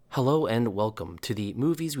Hello and welcome to the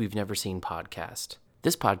Movies We've Never Seen podcast.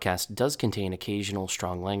 This podcast does contain occasional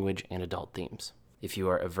strong language and adult themes. If you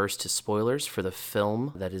are averse to spoilers for the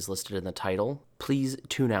film that is listed in the title, please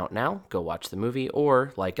tune out now, go watch the movie,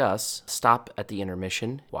 or, like us, stop at the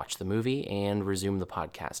intermission, watch the movie, and resume the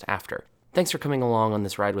podcast after. Thanks for coming along on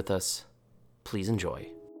this ride with us. Please enjoy.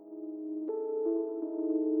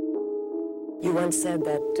 You once said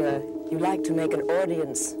that you like to make an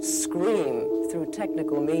audience scream through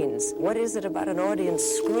technical means. What is it about an audience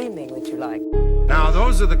screaming that you like? Now,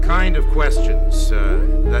 those are the kind of questions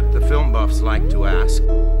that the film buffs like to ask.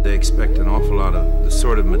 They expect an awful lot of the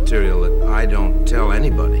sort of material that I don't tell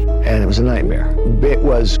anybody. And it was a nightmare. It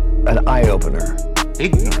was an eye-opener.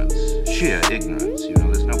 Ignorance, sheer ignorance. You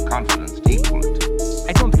know, there's no confidence to equal it.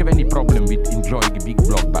 I don't have any problem with enjoying a big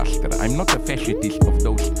blockbuster. I'm not a fetishist of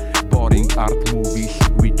those boring art movies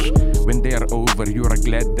which, when they are over, you are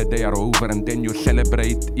glad that they are over and then you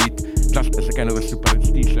celebrate it just as a kind of a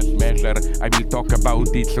superstitious measure. I will talk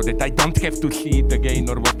about it so that I don't have to see it again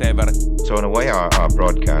or whatever. So in a way, our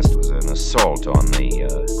broadcast was an assault on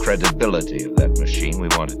the credibility of that machine. We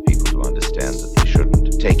wanted people to understand that they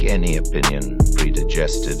shouldn't take any opinion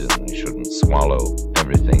pre-digested and they shouldn't swallow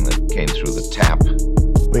everything that came through the tap.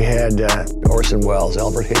 We had Orson Welles,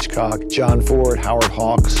 Alfred Hitchcock, John Ford, Howard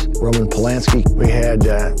Hawks, Roman Polanski. We had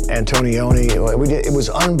Antonioni. It was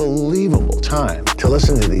unbelievable time to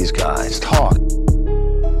listen to these guys talk.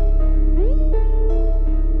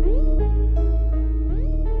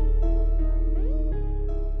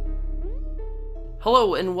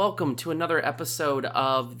 Hello and welcome to another episode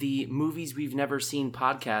of the Movies We've Never Seen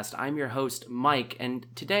podcast. I'm your host, Mike, and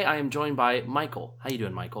today I am joined by Michael. How you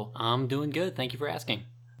doing, Michael? I'm doing good. Thank you for asking.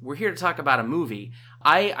 We're here to talk about a movie.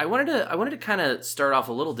 I wanted to kind of start off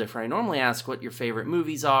a little different. I normally ask what your favorite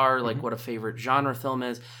movies are, like what a favorite genre film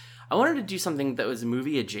is. I wanted to do something that was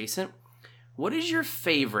movie adjacent. What is your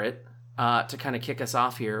favorite, to kind of kick us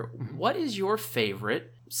off here, what is your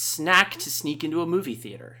favorite snack to sneak into a movie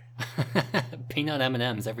theater? Peanut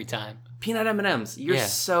M&Ms every time. Peanut M&Ms. You're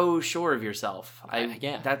so sure of yourself.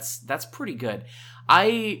 Yeah. That's pretty good.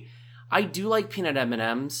 I do like peanut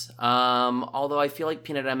M&Ms, although I feel like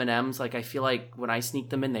peanut M&Ms, like I feel like when I sneak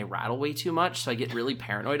them in, they rattle way too much, so I get really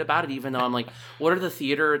paranoid about it, even though I'm like, what are the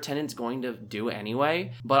theater attendants going to do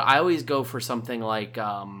anyway? But I always go for something like,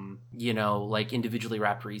 like individually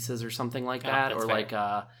wrapped Reese's or something like that, or fair. like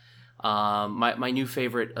my new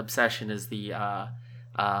favorite obsession is the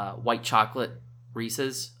white chocolate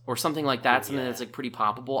Reese's or something like that, something that's like pretty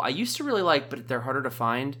poppable. I used to really like, but they're harder to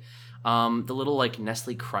find, the little like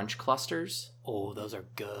Nestle Crunch clusters. Oh, those are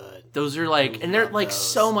good. Those are like, and they're like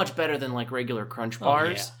so much better than like regular Crunch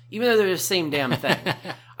bars, even though they're the same damn thing.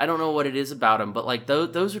 I don't know what it is about them, but like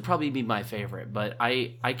those would probably be my favorite. But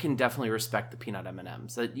I can definitely respect the peanut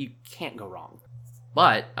M&Ms. That you can't go wrong.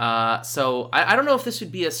 But so I don't know if this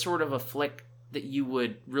would be a sort of a flick that you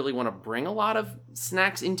would really want to bring a lot of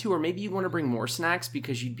snacks into, or maybe you want to bring more snacks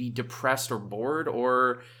because you'd be depressed or bored,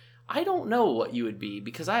 or I don't know what you would be,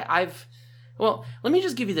 because well, let me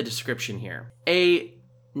just give you the description here. A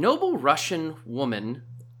noble Russian woman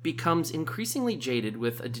becomes increasingly jaded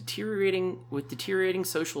with deteriorating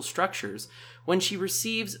social structures when she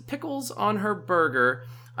receives pickles on her burger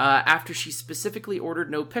after she specifically ordered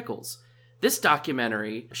no pickles. This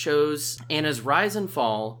documentary shows Anna's rise and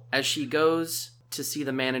fall as she goes to see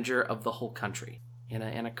the manager of the whole country.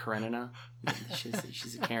 Anna Karenina.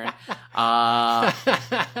 She's a Karen.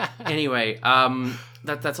 Anyway,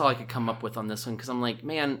 that's all I could come up with on this one, because I'm like,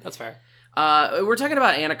 man. That's fair. We're talking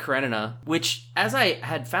about Anna Karenina, which, as I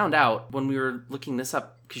had found out when we were looking this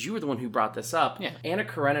up, because you were the one who brought this up, Anna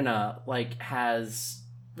Karenina, has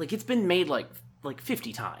it's been made like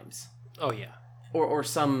 50 times. Oh, yeah. Or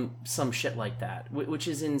some shit like that, which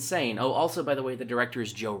is insane. Oh, also, by the way, the director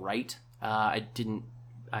is Joe Wright.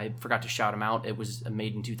 I forgot to shout him out. It was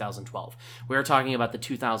made in 2012. We're talking about the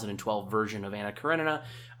 2012 version of Anna Karenina,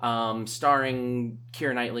 starring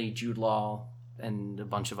Keira Knightley, Jude Law, and a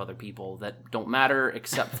bunch of other people that don't matter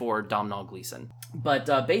except for Domhnall Gleeson.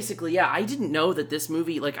 But basically, I didn't know that this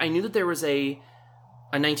movie, I knew that there was a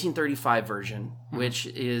 1935 version, which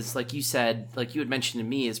is, like you said, like you had mentioned to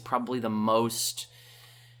me, is probably the most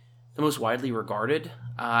widely regarded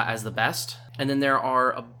as the best. And then there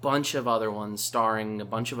are a bunch of other ones starring a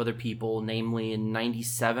bunch of other people, namely in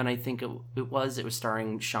 97, I think it was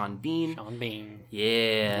starring Sean Bean. Sean Bean.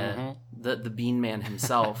 Yeah, the Bean Man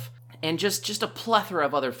himself. And just a plethora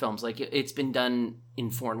of other films. It's been done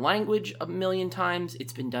in foreign language a million times.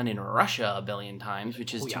 It's been done in Russia a billion times,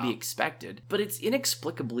 which is to be expected. But it's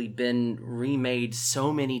inexplicably been remade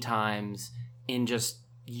so many times in just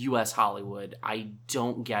U.S. Hollywood. I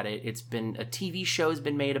don't get it. It's been a TV show's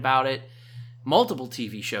been made about it. Multiple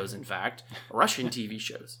TV shows, in fact. Russian TV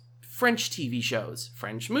shows. French TV shows.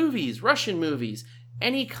 French movies. Russian movies.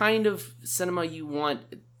 Any kind of cinema you want,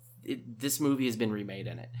 this movie has been remade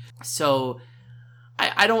in it. So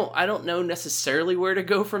I don't know necessarily where to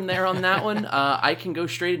go from there on that one. I can go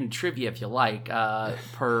straight into trivia if you like,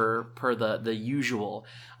 per the usual,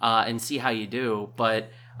 and see how you do. But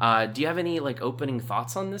do you have any like opening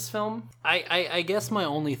thoughts on this film? I guess my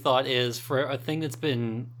only thought is, for a thing that's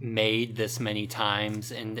been made this many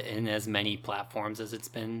times and in as many platforms as it's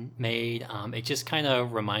been made, it just kind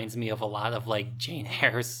of reminds me of a lot of like Jane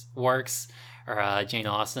Eyre's works, or Jane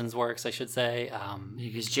Austen's works, I should say.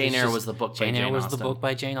 Because Jane Eyre was the book by Jane Austen. Jane Eyre was the book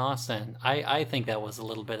by Jane Austen. I think that was a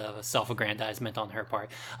little bit of a self-aggrandizement on her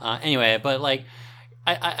part. Anyway, but like,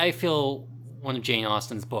 I feel one of Jane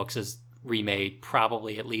Austen's books is remade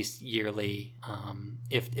probably at least yearly,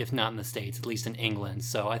 if not in the States, at least in England.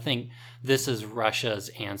 So I think this is Russia's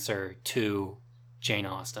answer to Jane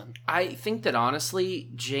Austen. I think that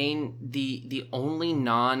honestly, Jane, the only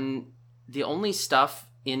stuff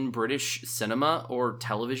in British cinema or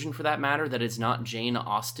television for that matter that is not Jane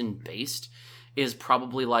Austen based is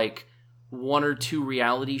probably like one or two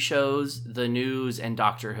reality shows, The News, and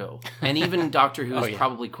Doctor Who. And even Doctor Who is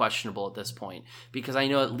probably questionable at this point, because I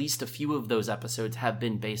know at least a few of those episodes have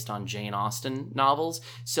been based on Jane Austen novels.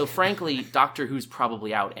 So frankly, Doctor Who's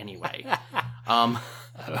probably out anyway.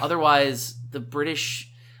 Otherwise, the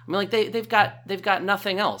British, I mean, like they've got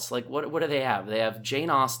nothing else. Like what do they have? They have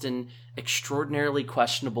Jane Austen, extraordinarily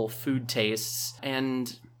questionable food tastes,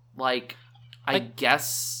 and like I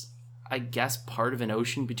guess part of an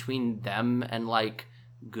ocean between them and like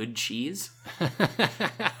good cheese.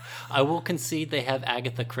 I will concede they have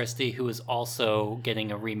Agatha Christie, who is also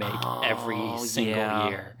getting a remake every single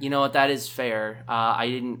year. You know what? That is fair. I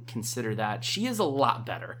didn't consider that. She is a lot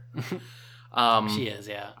better. She is,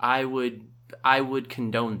 yeah. I would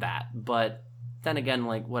condone that, but then again,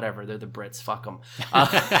 like whatever. They're the Brits. Fuck them.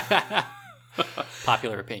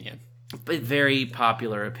 Popular opinion. But very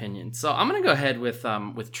popular opinion. So I'm gonna go ahead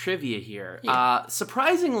with trivia here. Yeah.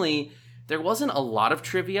 Surprisingly, there wasn't a lot of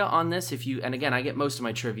trivia on this. And again, I get most of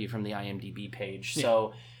my trivia from the IMDb page. Yeah.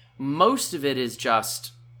 So most of it is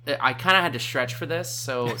just, I kind of had to stretch for this.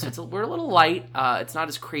 So we're a little light. It's not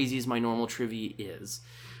as crazy as my normal trivia is.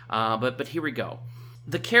 But here we go.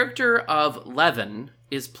 The character of Levin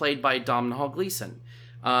is played by Domhnall Gleeson.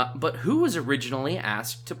 But who was originally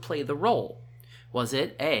asked to play the role? Was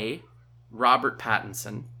it A, Robert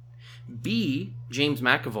Pattinson, B, James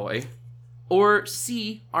McAvoy, or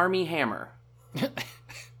C, Armie Hammer?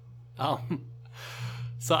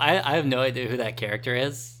 So I have no idea who that character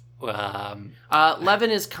is. Levin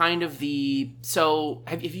is kind of the... So,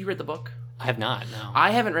 have you read the book? I have not, no.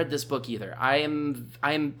 I haven't read this book either. I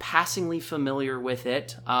am passingly familiar with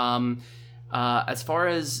it. As far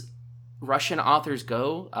as Russian authors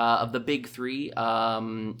go, of the big three,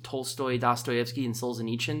 Tolstoy, Dostoevsky, and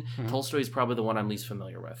Solzhenitsyn, Tolstoy is probably the one I'm least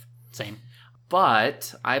familiar with. Same.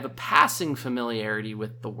 But I have a passing familiarity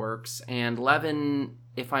with the works, and Levin,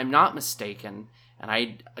 if I'm not mistaken, and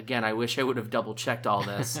I wish I would have double-checked all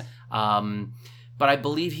this, but I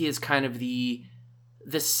believe he is kind of the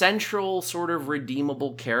central sort of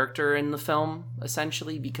redeemable character in the film,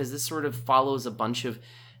 essentially, because this sort of follows a bunch of...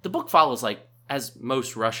 The book follows, like, as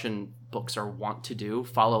most Russian books are wont to do,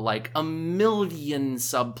 follow like a million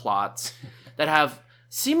subplots that have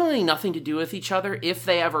seemingly nothing to do with each other if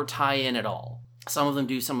they ever tie in at all. Some of them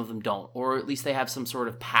do, some of them don't, or at least they have some sort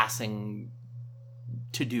of passing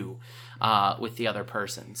to do with the other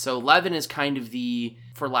person. So Levin is kind of the,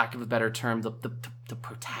 for lack of a better term, the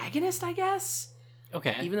protagonist, I guess?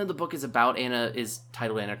 Okay. Even though the book is about is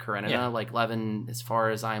titled Anna Karenina, like Levin, as far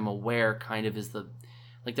as I'm aware, kind of is the...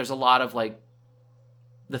 Like, there's a lot of, like,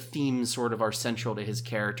 the themes sort of are central to his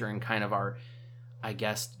character and kind of are, I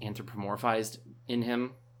guess, anthropomorphized in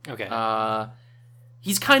him. Okay.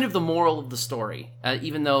 He's kind of the moral of the story,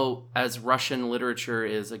 even though, as Russian literature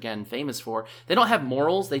is, again, famous for, they don't have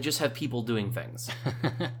morals, they just have people doing things.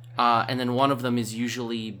 And then one of them is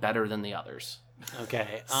usually better than the others.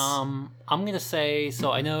 Okay. I'm going to say,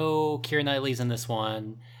 so I know Keira Knightley's in this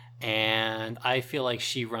one, and I feel like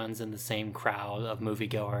she runs in the same crowd of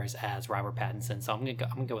moviegoers as Robert Pattinson. So I'm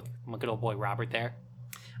gonna go with my good old boy Robert there.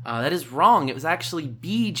 That is wrong. It was actually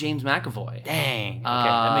B, James McAvoy. Dang. Okay,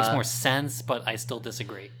 that makes more sense, but I still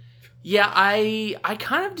disagree. Yeah, I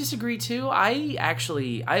kind of disagree too.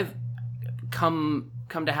 I've come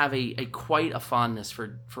to have a quite a fondness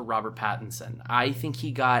for Robert Pattinson. I think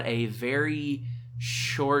he got a very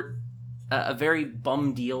short, a very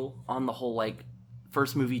bum deal on the whole like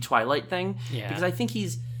first movie Twilight thing. Yeah. Because I think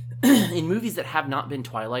he's in movies that have not been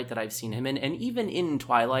Twilight that I've seen him in, and even in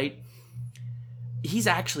Twilight, he's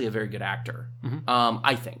actually a very good actor.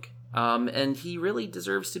 I think. And he really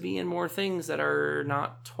deserves to be in more things that are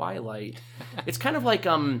not Twilight. It's kind of like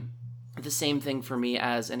the same thing for me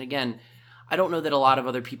as, and again, I don't know that a lot of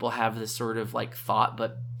other people have this sort of like thought,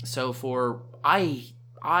 but so I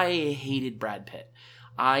hated Brad Pitt.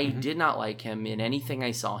 I did not like him in anything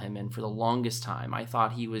I saw him in for the longest time. I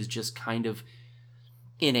thought he was just kind of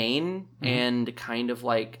inane and kind of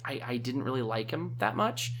like, I didn't really like him that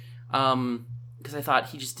much because I thought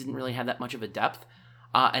he just didn't really have that much of a depth.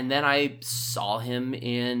 And then I saw him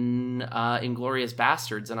in Inglourious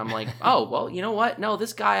Bastards, and I'm like, oh, well, you know what? No,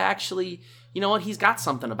 this guy actually, you know what? He's got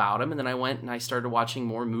something about him. And then I went and I started watching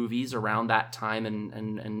more movies around that time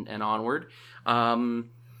and onward.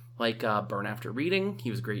 Like Burn After Reading.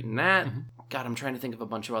 He was great in that. God, I'm trying to think of a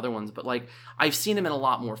bunch of other ones. But like, I've seen him in a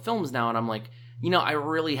lot more films now, and I'm like, you know, I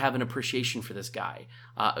really have an appreciation for this guy.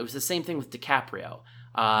 It was the same thing with DiCaprio.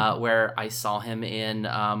 Where I saw him in,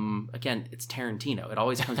 again, it's Tarantino. It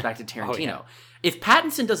always comes back to Tarantino. Oh, yeah. If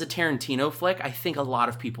Pattinson does a Tarantino flick, I think a lot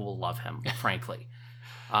of people will love him, frankly.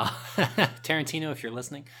 Tarantino, if you're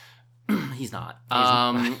listening. He's not.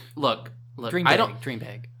 Look. Dream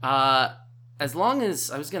big. As long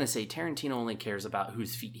as, I was going to say, Tarantino only cares about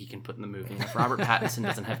whose feet he can put in the movie. And if Robert Pattinson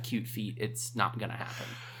doesn't have cute feet, it's not going to happen.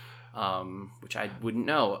 Which I wouldn't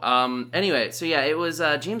know. Anyway, so yeah, it was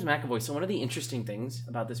James McAvoy. So one of the interesting things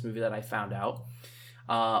about this movie that I found out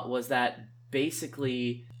was that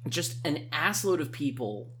basically just an assload of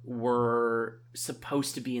people were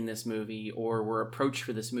supposed to be in this movie or were approached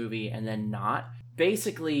for this movie and then not.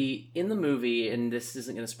 Basically, in the movie, and this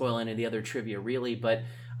isn't going to spoil any of the other trivia really, but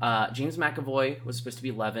James McAvoy was supposed to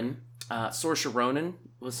be Levin. Saoirse Ronan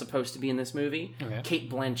was supposed to be in this movie. Okay. Cate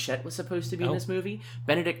Blanchett was supposed to be in this movie.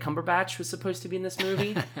 Benedict Cumberbatch was supposed to be in this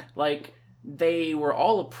movie. Like, they were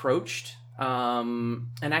all approached. And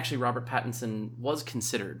actually, Robert Pattinson was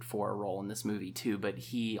considered for a role in this movie, too. But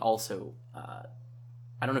he also...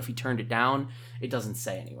 I don't know if he turned it down. It doesn't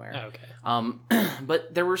say anywhere. Okay.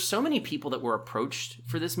 But there were so many people that were approached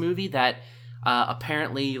for this movie that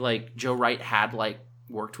apparently, like, Joe Wright had, like,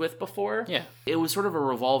 worked with before. Yeah. It was sort of a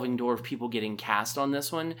revolving door of people getting cast on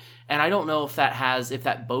this one. And I don't know if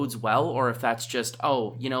that bodes well or if that's just,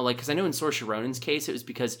 because I know in Saoirse Ronan's case, it was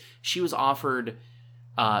because she was offered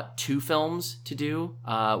 2 films to do,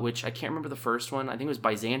 which I can't remember the first one. I think it was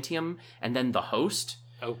Byzantium and then The Host.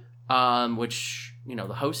 Oh. Which,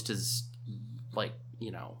 The Host is like,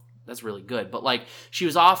 that's really good. But like she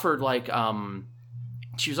was offered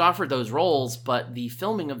those roles, but the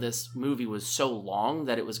filming of this movie was so long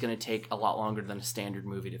that it was going to take a lot longer than a standard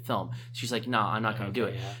movie to film. She's like, nah, I'm not going to do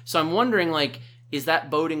it. Yeah. So I'm wondering, like, is that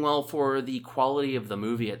boding well for the quality of the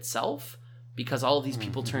movie itself? Because all of these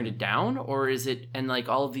people turned it down? Or is it, and like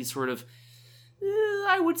all of these sort of,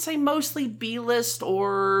 I would say mostly B-list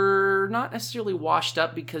or not necessarily washed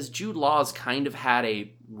up, because Jude Law's kind of had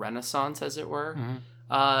a renaissance, as it were.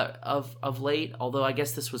 Of late, although I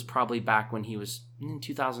guess this was probably back when he was in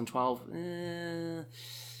 2012.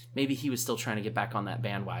 Maybe he was still trying to get back on that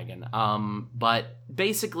bandwagon. But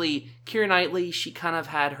basically, Keira Knightley, she kind of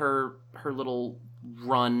had her little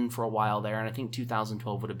run for a while there, and I think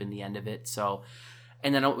 2012 would have been the end of it. So,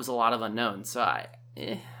 and then it was a lot of unknowns. So I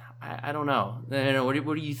don't know.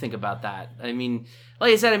 What do you think about that? I mean,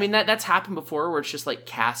 like I said, that's happened before, where it's just like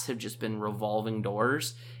casts have just been revolving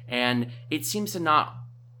doors, and it seems to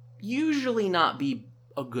usually not be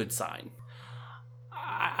a good sign.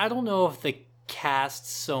 I don't know if the cast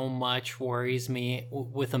so much worries me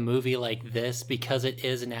with a movie like this, because it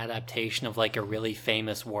is an adaptation of like a really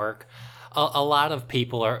famous work. A lot of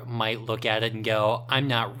people might look at it and go, I'm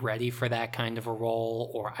not ready for that kind of a role,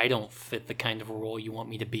 or I don't fit the kind of a role you want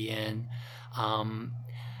me to be in.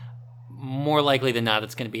 More likely than not,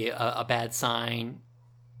 it's going to be a bad sign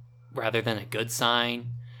rather than a good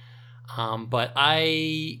sign. But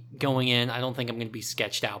going in, I don't think I'm going to be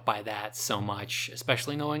sketched out by that so much,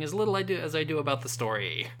 especially knowing as little as I do about the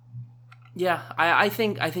story. Yeah, I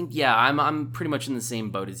think yeah, I'm pretty much in the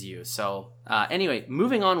same boat as you. So anyway,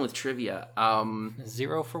 moving on with trivia.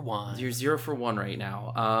 0 for 1. You're 0 for 1 right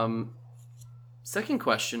now. Second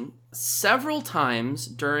question: several times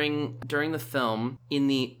during the film, in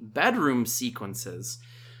the bedroom sequences,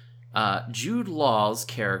 Jude Law's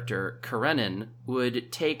character Karenina would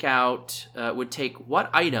take what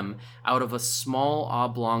item out of a small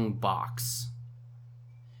oblong box?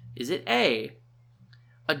 Is it A,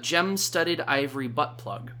 a gem-studded ivory butt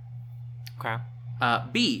plug? Okay.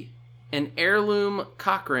 B, an heirloom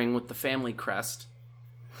cock ring with the family crest?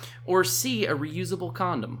 Or C, a reusable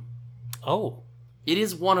condom. Oh. It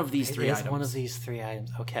is one of these three items. It is one of these 3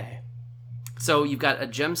 items. Okay. So you've got a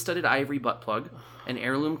gem-studded ivory butt plug, an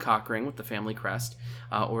heirloom cock ring with the family crest,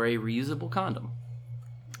 or a reusable condom.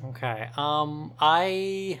 Okay.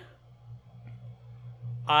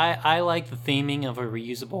 I like the theming of a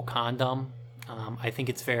reusable condom. I think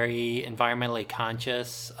it's very environmentally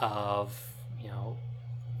conscious of,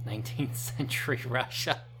 19th century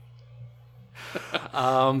Russia.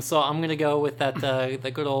 So I'm gonna go with that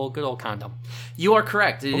the good old condom. You are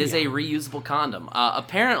correct. It is a reusable condom.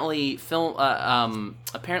 Apparently,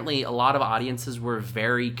 apparently, a lot of audiences were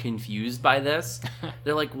very confused by this.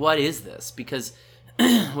 They're like, "What is this?" Because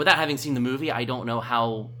without having seen the movie, I don't know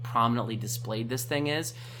how prominently displayed this thing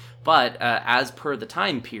is. But as per the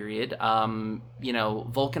time period,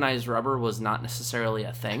 vulcanized rubber was not necessarily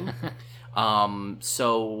a thing.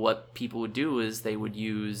 So what people would do is they would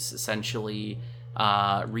use essentially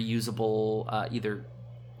reusable either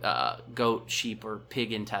goat, sheep, or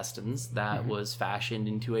pig intestines that was fashioned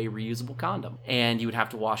into a reusable condom, and you would have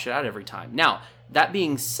to wash it out every time. Now, that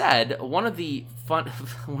being said, one of the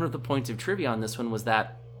points of trivia on this one was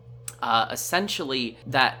that essentially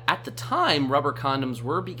that at the time rubber condoms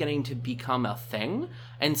were beginning to become a thing,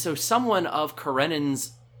 and so someone of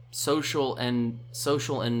Karenin's social and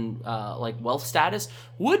like wealth status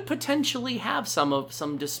would potentially have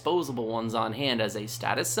some disposable ones on hand as a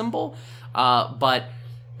status symbol, but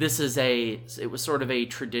it was sort of a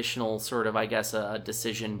traditional sort of, I guess, a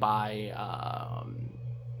decision by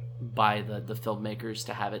the filmmakers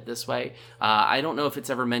to have it this way. I don't know if it's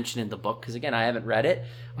ever mentioned in the book, because again, I haven't read it,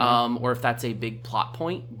 or if that's a big plot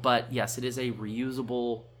point, but yes, it is a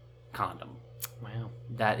reusable condom. Wow.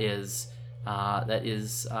 That is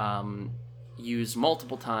used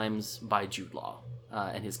multiple times by Jude Law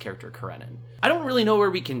and his character Karenin. I don't really know where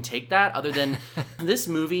we can take that other than this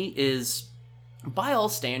movie is, by all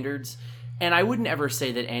standards, and I wouldn't ever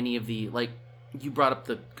say that any of the, like, you brought up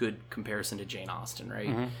the good comparison to Jane Austen, right?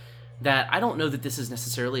 Mm-hmm. That I don't know that this is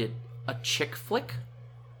necessarily a chick flick,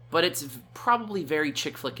 but it's probably very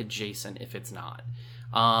chick flick adjacent if it's not.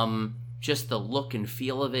 Just the look and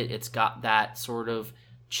feel of it, it's got that sort of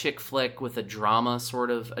chick flick with a drama sort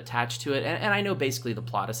of attached to it. And I know basically the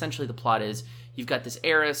plot. Essentially the plot is you've got this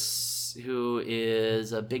heiress who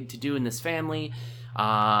is a big to-do in this family.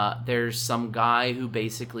 There's some guy who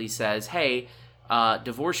basically says, hey,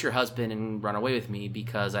 divorce your husband and run away with me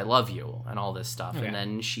because I love you and all this stuff. Okay. And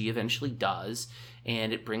then she eventually does.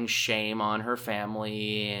 And it brings shame on her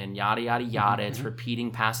family and yada, yada, yada. It's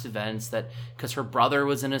repeating past events that because her brother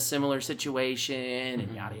was in a similar situation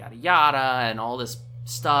and yada, yada, yada and all this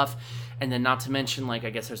stuff. And then not to mention, like,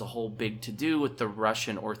 I guess there's a whole big to-do with the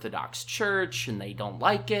Russian Orthodox Church and they don't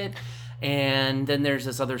like it. And then there's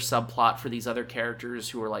this other subplot for these other characters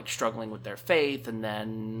who are, like, struggling with their faith. And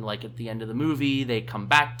then, like, at the end of the movie, they come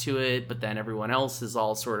back to it. But then everyone else is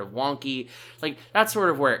all sort of wonky. Like, that's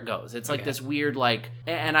sort of where it goes. It's like this weird, like...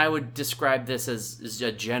 And I would describe this as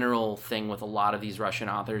a general thing with a lot of these Russian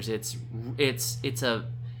authors. It's a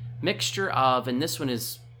mixture of... And this one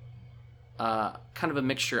is kind of a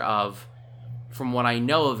mixture of... From what I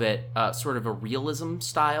know of it, sort of a realism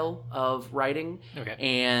style of writing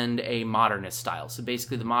and a modernist style. So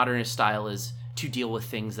basically the modernist style is to deal with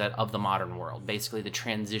things that of the modern world. Basically the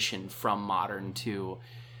transition from modern to,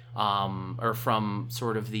 or from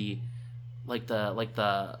sort of the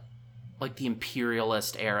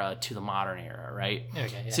imperialist era to the modern era, right?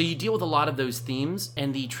 Okay, yeah. So you deal with a lot of those themes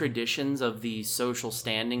and the traditions of the social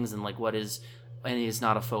standings and like what is and is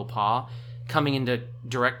not a faux pas coming into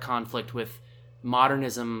direct conflict with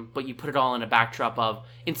modernism, but you put it all in a backdrop of,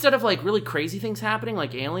 instead of like really crazy things happening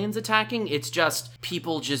like aliens attacking, it's just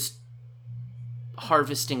people just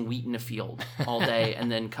harvesting wheat in a field all day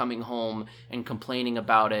and then coming home and complaining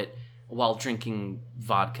about it while drinking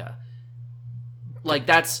vodka. Like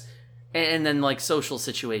that's, and then like social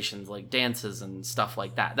situations like dances and stuff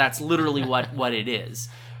like that. That's literally what it is,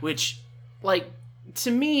 which like to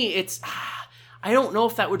me it's I don't know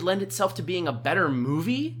if that would lend itself to being a better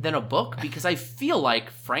movie than a book, because I feel like,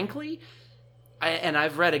 frankly, and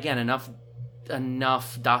I've read, again, enough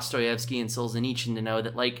Dostoevsky and Solzhenitsyn to know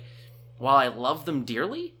that, like, while I love them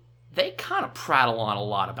dearly, they kind of prattle on a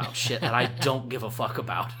lot about shit that I don't give a fuck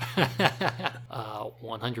about.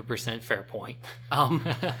 100% fair point.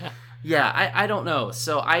 Yeah, I don't know.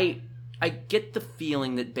 So I get the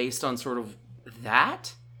feeling that based on sort of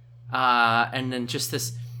that, and then just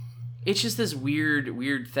this... It's just this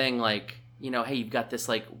weird thing, like, you know, hey, you've got this,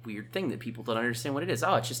 like, weird thing that people don't understand what it is.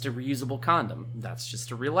 Oh, it's just a reusable condom. That's just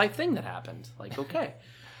a real-life thing that happened. Like, okay,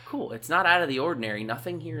 Cool. It's not out of the ordinary.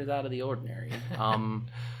 Nothing here is out of the ordinary.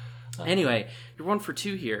 Anyway, you're 1 for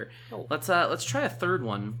 2 here. Oh. Let's try a third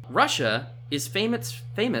one. Russia is famous.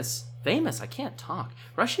 I can't talk.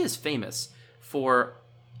 Russia is famous for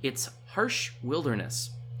its harsh wilderness.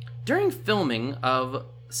 During filming of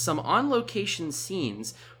some on-location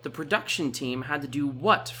scenes, the production team had to do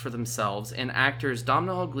what for themselves and actors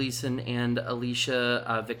Domhnall Gleeson and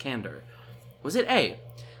Alicia Vikander? Was it A,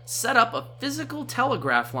 set up a physical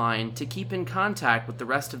telegraph line to keep in contact with the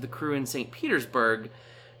rest of the crew in St. Petersburg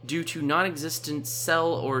due to non-existent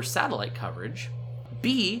cell or satellite coverage?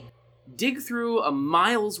 B, dig through a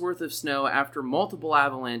mile's worth of snow after multiple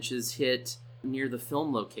avalanches hit near the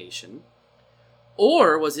film location?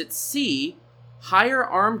 Or was it C, hire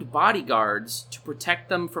armed bodyguards to protect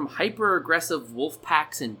them from hyper-aggressive wolf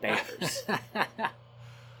packs and bears?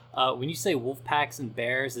 When you say wolf packs and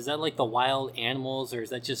bears, is that like the wild animals, or is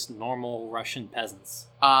that just normal Russian peasants?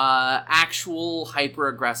 Actual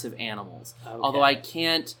hyper-aggressive animals. Okay. Although I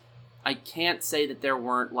can't say that there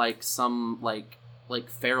weren't like some like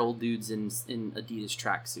feral dudes in Adidas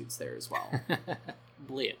tracksuits there as well.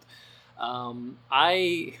 Blit.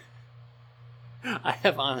 I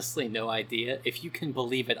have honestly no idea. If you can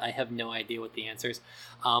believe it, I have no idea what the answer is.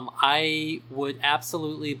 I would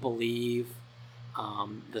absolutely believe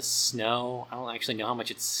the snow. I don't actually know how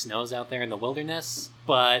much it snows out there in the wilderness,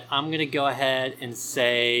 but I'm going to go ahead and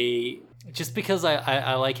say, just because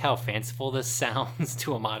I like how fanciful this sounds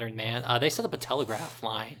to a modern man, they set up a telegraph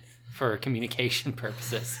line for communication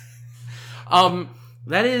purposes.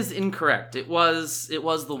 That is incorrect. It was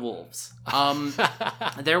the wolves.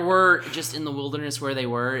 There were, just in the wilderness where they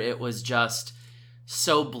were, it was just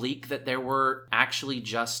so bleak that there were actually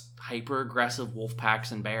just hyper-aggressive wolf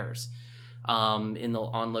packs and bears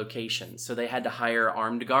on location. So they had to hire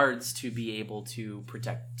armed guards to be able to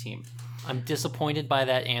protect the team. I'm disappointed by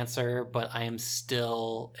that answer, but I am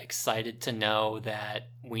still excited to know that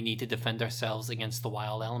we need to defend ourselves against the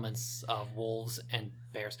wild elements of wolves and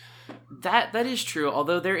bears. That is true,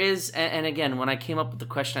 although there is, and again, when I came up with the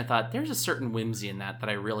question, I thought there's a certain whimsy in that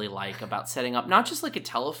I really like about setting up not just like a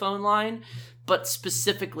telephone line, but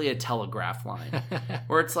specifically a telegraph line,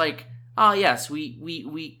 where it's like, oh yes,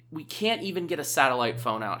 we can't even get a satellite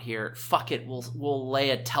phone out here. Fuck it, we'll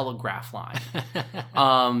lay a telegraph line.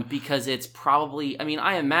 Because it's probably, I mean,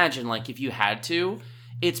 I imagine like if you had to,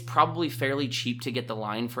 it's probably fairly cheap to get the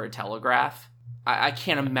line for a telegraph. I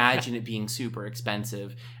can't imagine it being super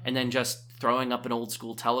expensive, and then just throwing up an old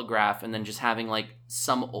school telegraph and then just having like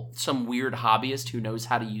some weird hobbyist who knows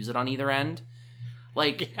how to use it on either end.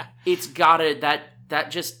 Like, yeah. It's gotta, that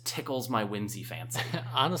just tickles my whimsy fancy.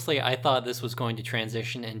 Honestly, I thought this was going to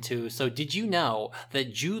transition into, so did you know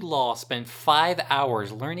that Jude Law spent 5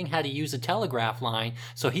 hours learning how to use a telegraph line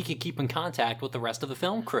so he could keep in contact with the rest of the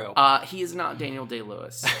film crew? He is not Daniel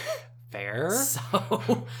Day-Lewis. Fair.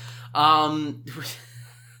 So,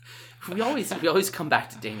 we always come back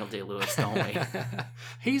to Daniel Day-Lewis, don't we?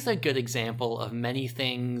 He's a good example of many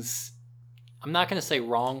things, I'm not going to say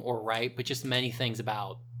wrong or right, but just many things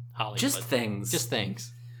about Hollywood. Just things.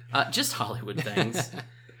 Just Hollywood things.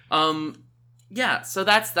 Yeah, so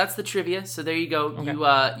that's the trivia. So there you go. Okay.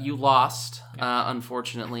 You lost,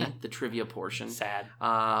 unfortunately, the trivia portion. Sad.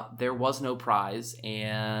 There was no prize,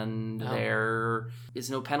 and there is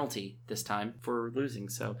no penalty this time for losing.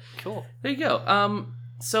 So cool. There you go.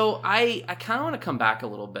 So I kind of want to come back a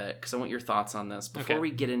little bit because I want your thoughts on this before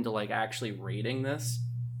we get into like actually rating this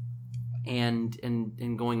and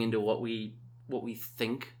going into what we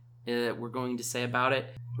think we're going to say about it.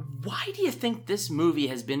 Why do you think this movie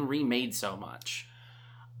has been remade so much?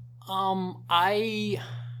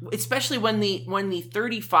 Especially when the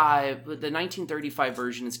 1935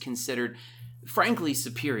 version is considered frankly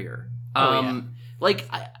superior. Like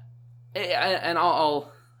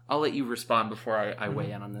I'll let you respond before I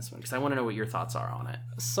weigh in on this one because I want to know what your thoughts are on it.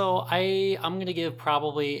 So I'm going to give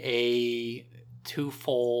probably a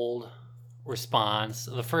twofold response.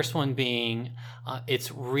 The first one being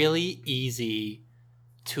it's really easy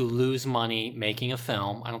to lose money making a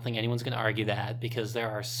film. I don't think anyone's going to argue that because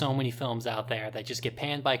there are so many films out there that just get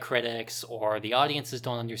panned by critics or the audiences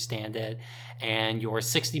don't understand it, and your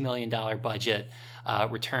 $60 million budget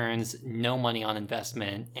returns no money on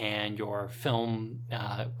investment, and your film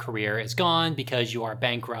career is gone because you are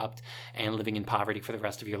bankrupt and living in poverty for the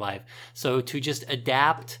rest of your life. So to just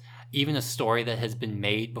adapt even a story that has been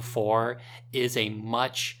made before is a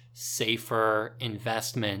much safer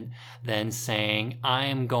investment than saying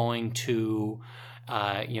I'm going to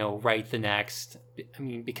write the next. I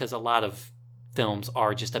mean, because a lot of films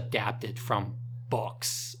are just adapted from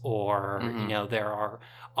books, or there are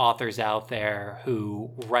authors out there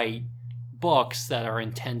who write books that are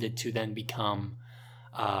intended to then become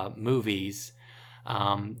movies,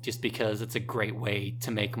 just because it's a great way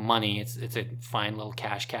to make money. It's a fine little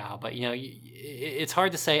cash cow. But it's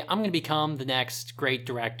hard to say I'm going to become the next great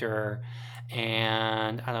director,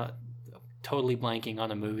 and I don't totally blanking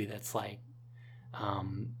on a movie that's like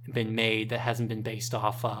been made that hasn't been based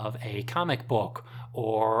off of a comic book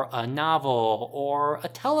or a novel or a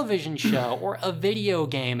television show or a video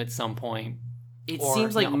game at some point. It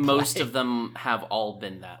seems like most of them have all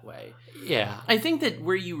been that way. Yeah. I think that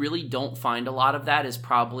where you really don't find a lot of that is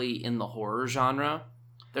probably in the horror genre.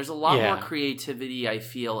 There's a lot more creativity, I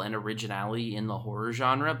feel, and originality in the horror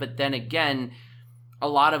genre. But then again, a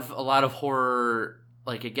lot of horror,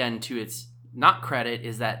 like, again, to its not credit,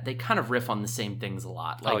 is that they kind of riff on the same things a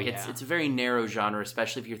lot. Like, it's a very narrow genre,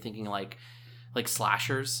 especially if you're thinking like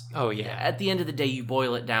slashers. Oh yeah. At the end of the day, you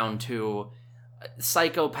boil it down to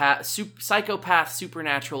psychopath,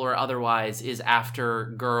 supernatural or otherwise, is after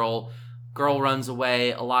girl runs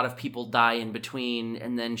away, a lot of people die in between,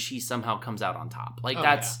 and then she somehow comes out on top. Like,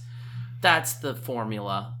 that's the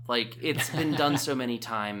formula. Like, it's been done so many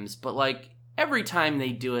times, but like every time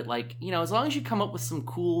they do it, like, as long as you come up with some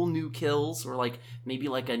cool new kills or like maybe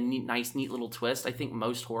like a nice neat little twist, I think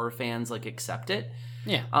most horror fans like accept it.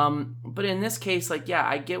 Yeah. But in this case, like,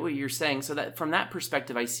 I get what you're saying. So that from that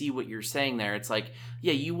perspective, I see what you're saying there. It's like,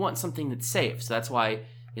 you want something that's safe. So that's why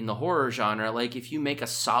in the horror genre, like, if you make a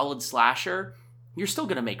solid slasher, you're still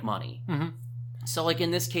going to make money. Mm-hmm. So like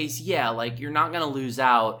in this case, like, you're not going to lose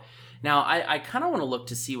out. Now, I kind of want to look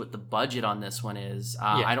to see what the budget on this one is.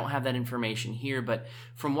 I don't have that information here, but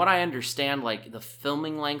from what I understand, like, the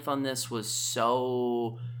filming length on this was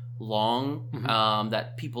so long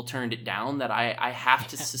that people turned it down, that I have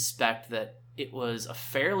to suspect that it was a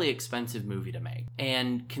fairly expensive movie to make.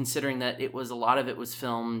 And considering that a lot of it was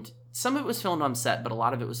filmed, some of it was filmed on set, but a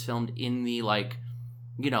lot of it was filmed in the, like,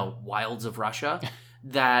 wilds of Russia,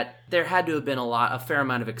 that there had to have been a fair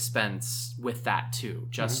amount of expense with that too,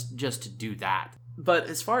 just to do that. But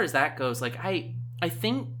as far as that goes, like, I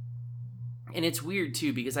think, and it's weird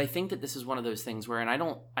too, because I think that this is one of those things where, and I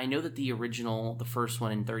know that the first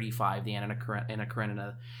one in 35, the Anna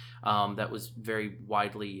Karenina, that was very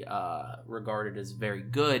widely regarded as very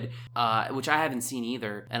good, which I haven't seen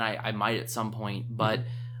either, and I might at some point, but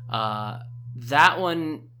that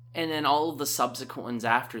one, and then all of the subsequent ones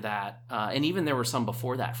after that, and even there were some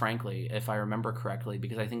before that, frankly, if I remember correctly,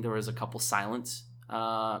 because I think there was a couple silents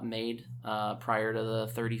made prior to the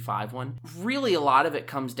 35 one. Really, a lot of it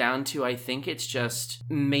comes down to, I think it's just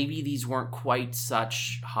maybe these weren't quite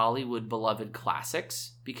such Hollywood beloved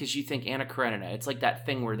classics, because you think Anna Karenina, it's like that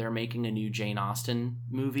thing where they're making a new Jane Austen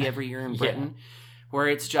movie every year in Britain, where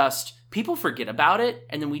it's just people forget about it,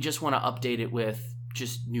 and then we just want to update it with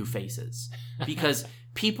just new faces, because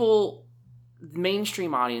people,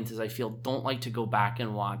 mainstream audiences, I feel, don't like to go back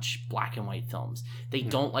and watch black and white films. They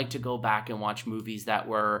don't like to go back and watch movies that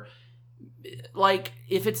were, like,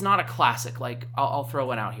 if it's not a classic, like, I'll throw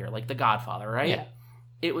one out here, like The Godfather, right? Yeah.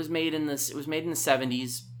 It was made in the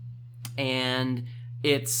 70s, and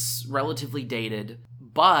it's relatively dated,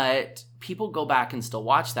 but people go back and still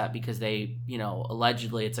watch that because they,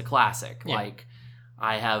 allegedly it's a classic. Yeah. Like,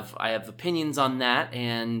 I have opinions on that,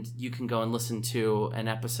 and you can go and listen to an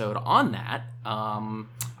episode on that.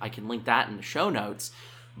 I can link that in the show notes,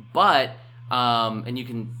 but and you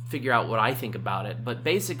can figure out what I think about it. But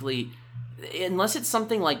basically, unless it's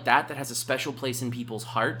something like that has a special place in people's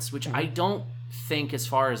hearts, which I don't think, as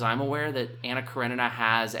far as I'm aware, that Anna Karenina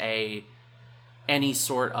has any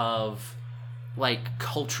sort of like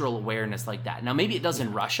cultural awareness like that. Now, maybe it does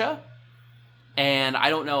in Russia. And I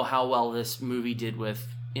don't know how well this movie did with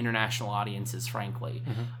international audiences, frankly.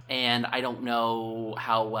 And I don't know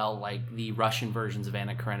how well, like, the Russian versions of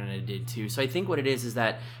Anna Karenina did too. So I think what it is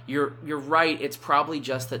that you're right. It's probably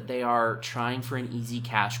just that they are trying for an easy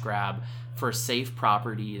cash grab for a safe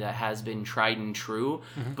property that has been tried and true,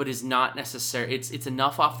 but is not necessary. It's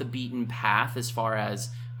enough off the beaten path as far as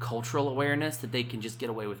cultural awareness that they can just get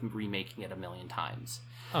away with remaking it a million times.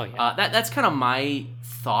 Oh yeah. That's kind of my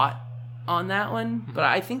thought on that one, but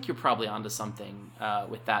I think you're probably onto something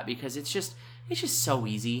with that, because it's just so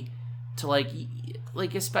easy to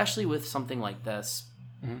like especially with something like this,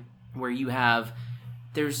 where you don't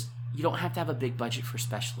have to have a big budget for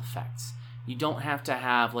special effects. You don't have to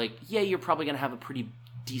have, like, you're probably gonna have a pretty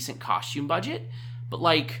decent costume budget, but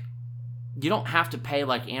like, you don't have to pay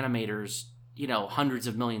like animators, hundreds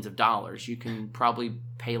of millions of dollars. You can probably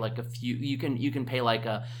pay like a few. You can pay like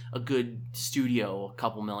a good studio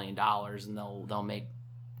 $2 million, and they'll make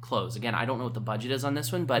clothes. Again, I don't know what the budget is on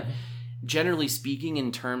this one, but generally speaking,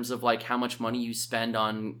 in terms of like how much money you spend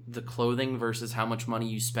on the clothing versus how much money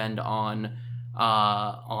you spend on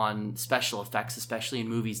special effects, especially in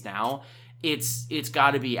movies now, it's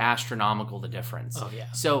got to be astronomical, the difference. Oh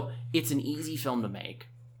yeah. So it's an easy film to make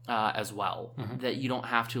as well, that you don't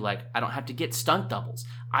have to, like, I don't have to get stunt doubles.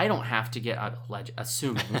 I don't have to get,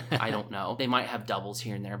 assuming, I don't know, they might have doubles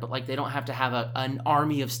here and there, but like they don't have to have an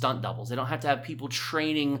army of stunt doubles. They don't have to have people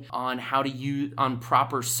training on how to use, on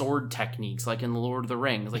proper sword techniques like in Lord of the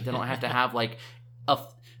Rings. Like they don't have to have like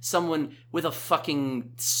someone with a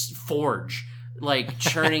fucking forge like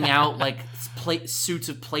churning out like suits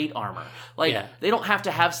of plate armor. Like they don't have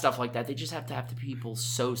to have stuff like that. They just have to have the people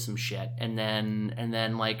sew some shit and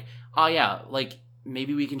then like, oh yeah, like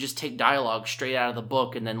maybe we can just take dialogue straight out of the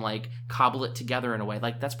book and then like cobble it together in a way.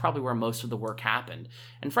 Like that's probably where most of the work happened.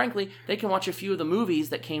 And frankly, they can watch a few of the movies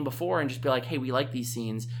that came before and just be like, hey, we like these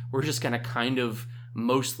scenes. We're just gonna kind of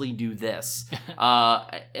mostly do this.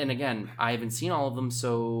 And again, I haven't seen all of them,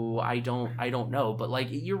 so I don't know. But like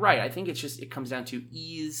you're right. I think it comes down to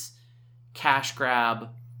ease, cash grab,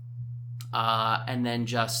 and then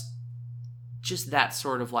just that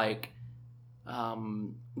sort of like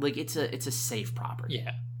it's a safe property.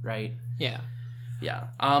 Yeah. Right? Yeah. Yeah.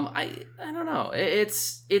 I don't know.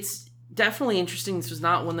 It's definitely interesting. This was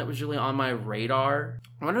not one that was really on my radar.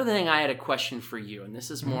 One other thing I had a question for you, and this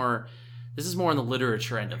is more on the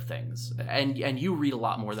literature end of things, and you read a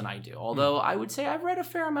lot more than I do. Although I would say I've read a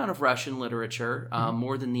fair amount of Russian literature,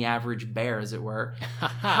 more than the average bear, as it were.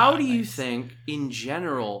 How do you think, in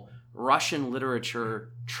general, Russian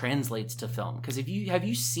literature translates to film? Because have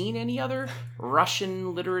you seen any other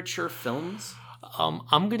Russian literature films?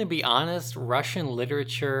 I'm going to be honest, Russian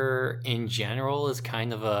literature in general is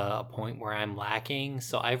kind of a point where I'm lacking.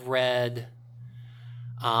 So I've read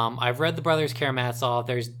The Brothers Karamazov.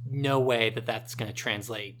 There's no way that that's going to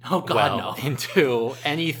translate into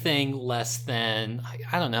anything less than,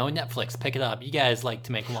 I don't know, Netflix. Pick it up. You guys like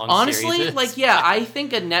to make long Honestly, series. like, yeah, I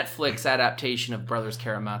think a Netflix adaptation of Brothers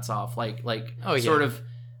Karamazov, sort of,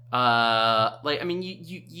 I mean,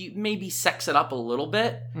 you maybe sex it up a little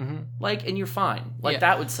bit, and you're fine.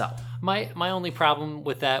 That would sell. My only problem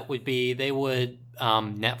with that would be they would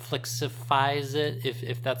Netflixifies it,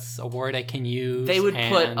 if that's a word I can use. They would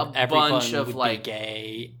put a bunch of like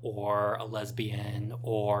gay or a lesbian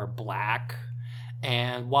or black.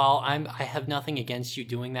 And while I have nothing against you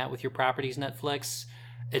doing that with your properties, Netflix,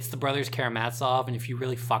 it's the Brothers Karamazov, and if you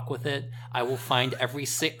really fuck with it, I will find every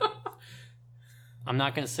I'm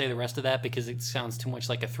not going to say the rest of that because it sounds too much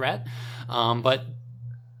like a threat. But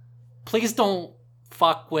please don't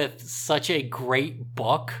fuck with such a great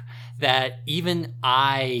book that even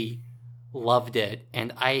I loved it,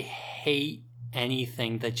 and I hate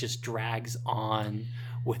anything that just drags on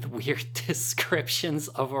with weird descriptions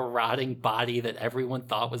of a rotting body that everyone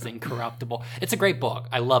thought was incorruptible. It's a great book.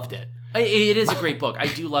 I loved it. It is a great book. I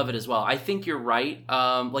do love it as well. I think you're right.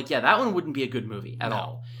 That one wouldn't be a good movie at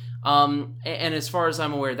all. And as far as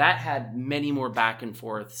I'm aware, that had many more back and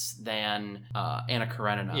forths than Anna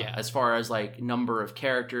Karenina. Yeah. As far as like number of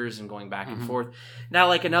characters and going back and forth.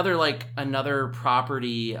 Now, another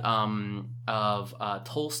property of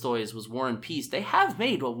Tolstoy's was War and Peace. They have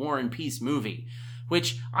made a War and Peace movie,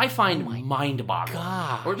 which I find mind-boggling.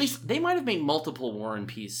 Gosh. Or at least they might have made multiple War and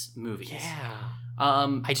Peace movies. Yeah.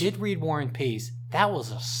 I did read War and Peace. That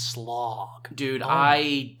was a slog, dude.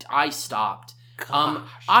 I stopped.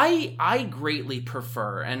 I greatly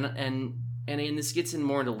prefer, and this gets in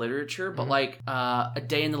more into literature, but A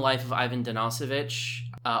Day in the Life of Ivan Denisovich,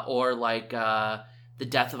 or The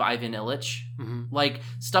Death of Ivan Ilyich, like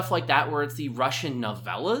stuff like that, where it's the Russian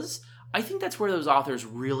novellas. I think that's where those authors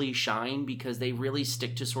really shine, because they really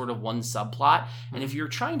stick to sort of one subplot. And if you're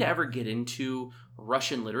trying to ever get into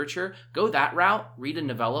Russian literature, go that route. Read a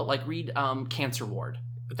novella, read Cancer Ward.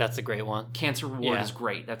 That's a great one. Cancer Ward is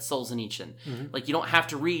great. That's Solzhenitsyn. You don't have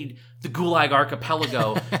to read the Gulag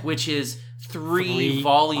Archipelago, which is three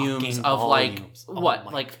volumes of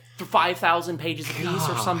 5,000 pages a piece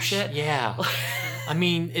or some shit. Yeah. I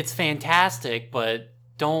mean, it's fantastic, but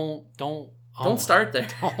don't start there.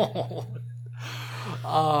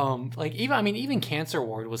 Even Cancer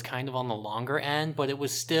Ward was kind of on the longer end, but it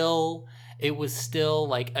was still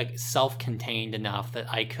like a self-contained enough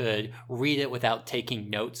that I could read it without taking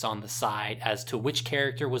notes on the side as to which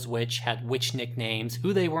character was which, had which nicknames,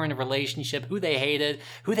 who they were in a relationship, who they hated,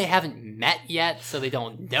 who they haven't met yet, so they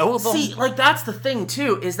don't know them. See, that's the thing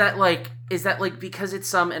too, is that because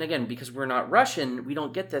it's and again, because we're not Russian, we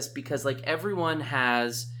don't get this, because everyone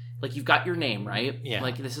has like you've got your name, right? Yeah.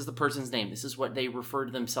 Like this is the person's name. This is what they refer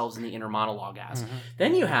to themselves in the inner monologue as.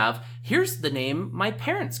 Then you have, here's the name my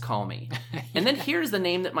parents call me. And then here's the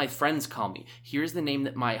name that my friends call me. Here's the name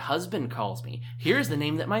that my husband calls me. Here's the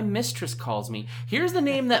name that my mistress calls me. Here's the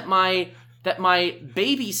name that my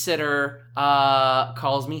babysitter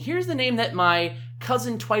calls me. Here's the name that my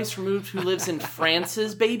cousin twice removed who lives in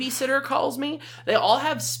France's babysitter calls me. They all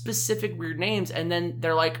have specific weird names, and then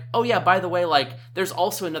they're like, oh yeah, by the way, like there's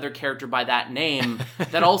also another character by that name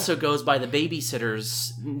that also goes by the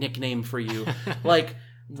babysitter's nickname for you. Like,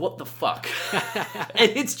 what the fuck?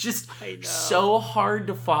 And it's just so hard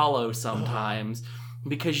to follow sometimes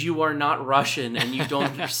because you are not Russian and you don't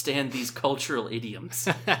understand these cultural idioms.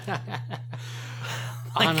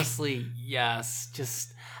 Honestly, yes.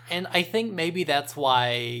 And I think maybe that's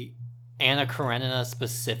why Anna Karenina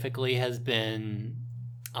specifically has been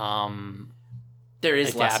there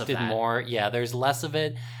is adapted less of that. more. Yeah, there's less of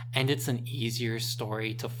it, and it's an easier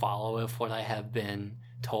story to follow if what I have been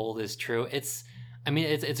told is true. It's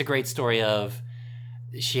a great story of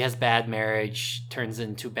she has bad marriage, turns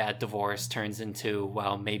into bad divorce, turns into,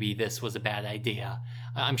 well, maybe this was a bad idea.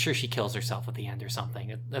 I'm sure she kills herself at the end or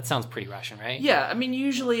something. That sounds pretty Russian, right? Yeah, I mean,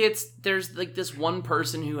 usually there's like this one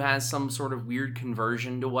person who has some sort of weird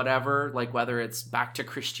conversion to whatever, like whether it's back to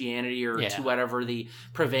Christianity or to whatever the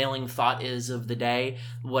prevailing thought is of the day,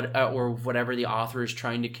 or whatever the author is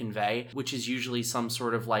trying to convey, which is usually some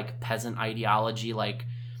sort of like peasant ideology, like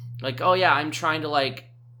oh yeah, I'm trying to like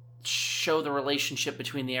show the relationship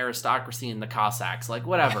between the aristocracy and the Cossacks, like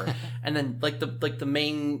whatever. And then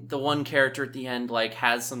the one character at the end like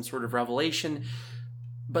has some sort of revelation,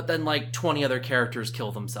 but then like 20 other characters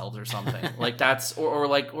kill themselves or something. Like that's or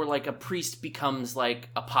like a priest becomes like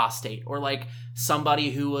apostate, or like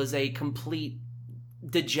somebody who was a complete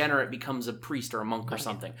degenerate becomes a priest or a monk or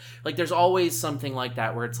something. Like there's always something like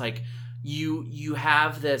that where it's like you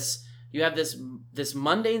have this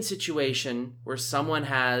mundane situation where someone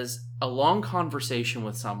has a long conversation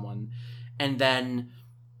with someone, and then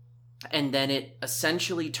it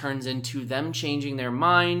essentially turns into them changing their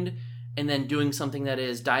mind and then doing something that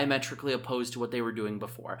is diametrically opposed to what they were doing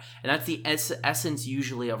before. And that's the essence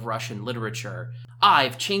usually of Russian literature.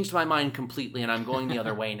 I've changed my mind completely and I'm going the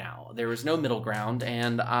other way now. There is no middle ground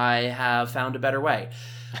and I have found a better way.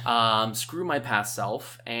 Screw my past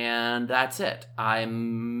self, and that's it.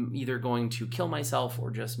 I'm either going to kill myself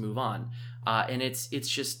or just move on. And it's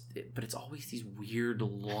always these weird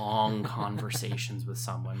long conversations with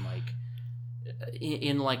someone, like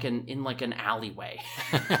in like an alleyway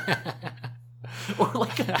or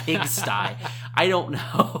like a pigsty. I don't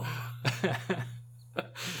know.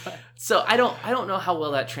 So I don't know how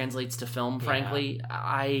well that translates to film, frankly.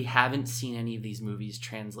 I haven't seen any of these movies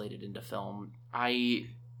translated into film. I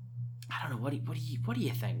don't know. What do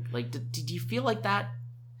you think? Like, did you feel like that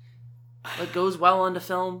like goes well onto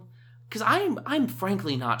film? Because I'm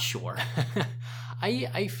frankly not sure.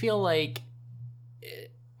 I feel like,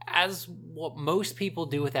 as what most people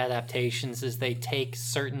do with adaptations is they take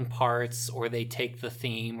certain parts, or they take the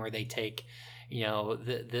theme, or they take,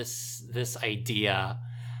 this idea,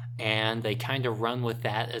 and they kind of run with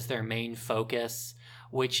that as their main focus.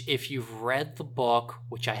 Which, if you've read the book,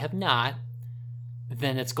 which I have not,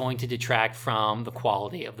 then it's going to detract from the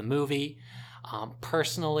quality of the movie.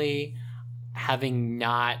 Personally, having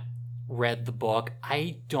not read the book,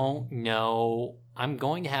 I don't know. I'm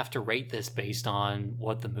going to have to rate this based on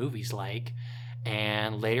what the movie's like.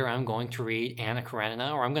 And later I'm going to read Anna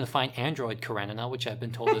Karenina, or I'm going to find Android Karenina, which I've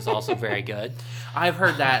been told is also very good. I've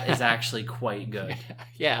heard that is actually quite good.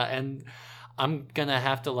 Yeah, and I'm going to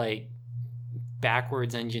have to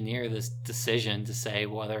backwards engineer this decision to say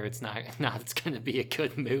whether it's not it's going to be a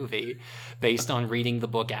good movie based on reading the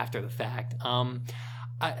book after the fact.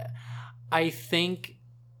 I think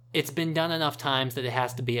it's been done enough times that it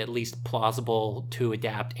has to be at least plausible to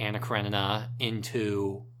adapt Anna Karenina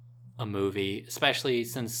into a movie, especially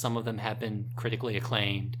since some of them have been critically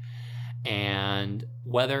acclaimed. And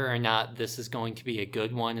whether or not this is going to be a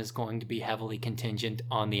good one is going to be heavily contingent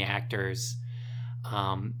on the actors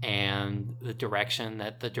and the direction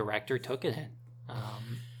that the director took it in.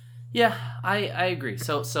 Yeah, I agree.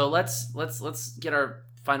 So let's get our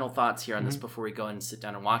final thoughts here on this before we go and sit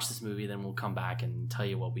down and watch this movie. Then we'll come back and tell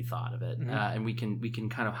you what we thought of it, and we can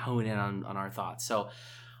kind of hone in on our thoughts. So,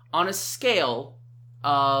 on a scale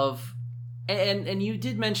of, and you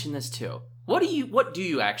did mention this too. What do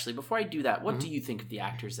you actually? Before I do that, what do you think of the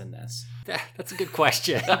actors in this? That's a good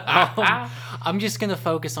question. I'm just going to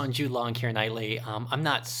focus on Jude Law and Keira Knightley. I'm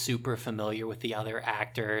not super familiar with the other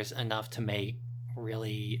actors enough to make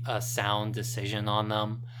really a sound decision on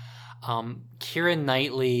them. Keira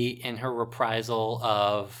Knightley in her reprisal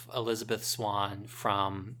of Elizabeth Swann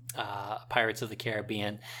from Pirates of the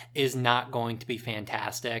Caribbean is not going to be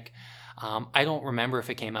fantastic. I don't remember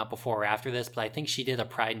if it came out before or after this, but I think she did a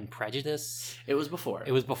Pride and Prejudice. It was before.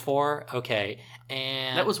 It was before? Okay.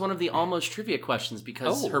 And that was one of the almost trivia questions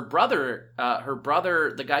because her brother,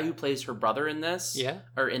 the guy who plays her brother in this,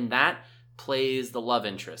 or in that, plays the love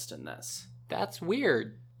interest in this. That's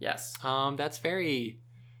weird. Yes.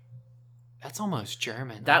 That's almost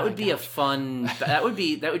German. That would be a fun. That would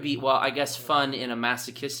be. Well, I guess fun in a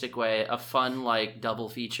masochistic way. A fun double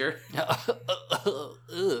feature.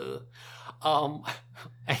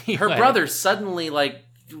 Anyway. Her brother suddenly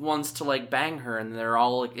wants to bang her, and they're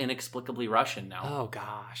all inexplicably Russian now. Oh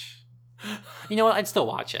gosh. You know what? I'd still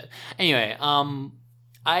watch it. Anyway, I'm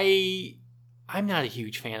not a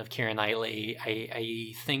huge fan of Keira Knightley.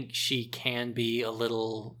 I think she can be a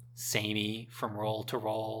little samey from role to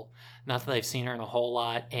role. Not that I've seen her in a whole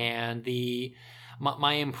lot. And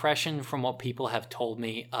my impression from what people have told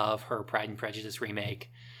me of her Pride and Prejudice remake,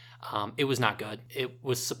 it was not good. It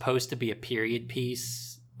was supposed to be a period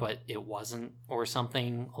piece, but it wasn't, or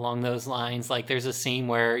something along those lines. There's a scene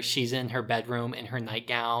where she's in her bedroom in her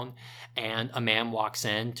nightgown and a man walks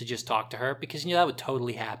in to just talk to her, because that would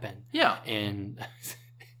totally happen. Yeah. In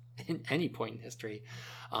any point in history,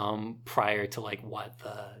 prior to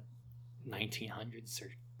the 1900s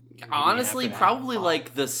or honestly probably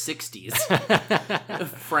the 60s.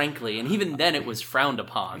 Frankly, and even then it was frowned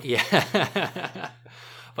upon. Yeah.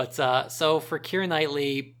 But so for Keira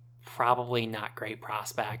Knightley, probably not great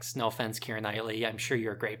prospects. No offense, Keira Knightley. I'm sure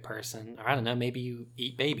you're a great person. Or I don't know, maybe you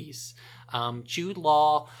eat babies. Jude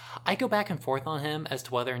Law, I go back and forth on him as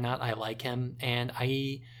to whether or not I like him. And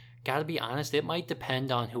I gotta be honest, it might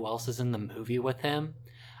depend on who else is in the movie with him.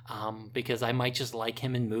 Because I might just like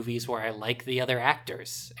him in movies where I like the other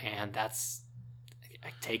actors. And I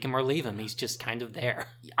take him or leave him. He's just kind of there.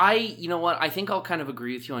 You know what? I think I'll kind of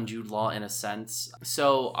agree with you on Jude Law in a sense.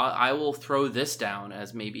 So I will throw this down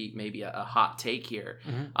as maybe a hot take here.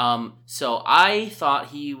 Mm-hmm. So I thought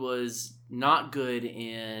he was not good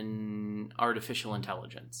in Artificial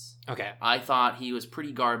Intelligence. Okay. I thought he was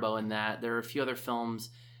pretty garbo in that. There are a few other films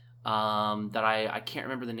that I can't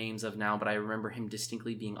remember the names of now, but I remember him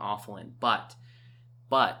distinctly being awful in. But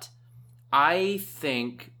I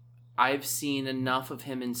think I've seen enough of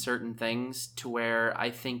him in certain things to where I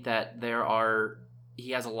think that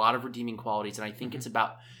he has a lot of redeeming qualities, and I think it's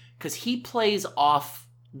about, because he plays off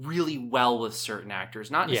really well with certain actors.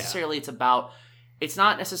 Not necessarily it's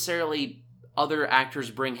not necessarily other actors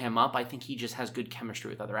bring him up. I think he just has good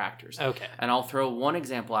chemistry with other actors. Okay. And I'll throw one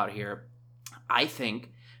example out here. I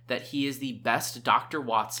think that he is the best Dr.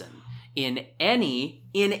 Watson in any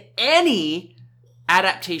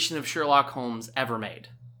adaptation of Sherlock Holmes ever made.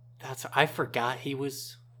 I forgot he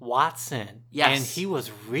was Watson. Yes. And he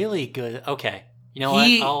was really good. Okay. You know what?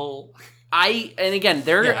 And again,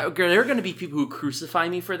 there are going to be people who crucify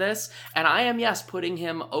me for this, and I am, putting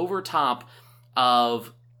him over top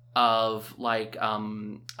of oh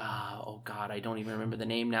god, I don't even remember the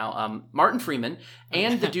name now. Martin Freeman,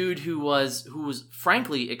 and the dude who was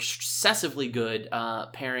frankly excessively good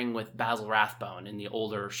pairing with Basil Rathbone in the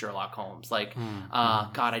older Sherlock Holmes. God,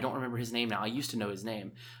 I don't remember his name now. I used to know his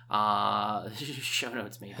name. Show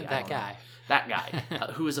notes maybe. That guy,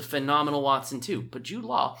 who is a phenomenal Watson too. But Jude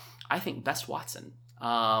Law, I think best Watson.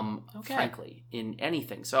 Frankly, in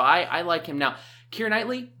anything. So I like him. Now, Keira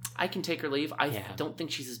Knightley, I can take or leave. I don't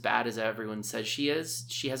think she's as bad as everyone says she is.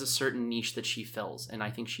 She has a certain niche that she fills, and I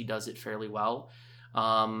think she does it fairly well.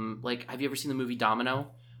 Have you ever seen the movie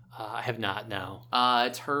Domino? I have not, no.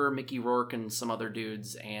 It's her, Mickey Rourke, and some other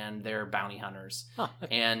dudes, and they're bounty hunters. Huh.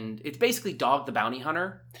 And it's basically Dog the Bounty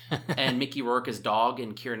Hunter, and Mickey Rourke is Dog,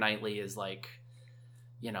 and Keira Knightley is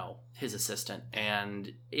his assistant.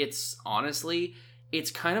 And it's honestly,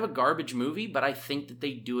 it's kind of a garbage movie, but I think that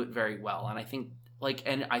they do it very well. And I think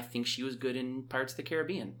I think she was good in Pirates of the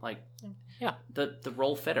Caribbean. The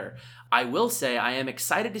role fit her. I will say I am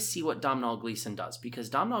excited to see what Domhnall Gleeson does, because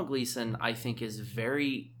Domhnall Gleeson, I think, is a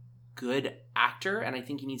very good actor, and I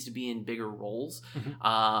think he needs to be in bigger roles.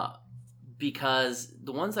 Mm-hmm. Because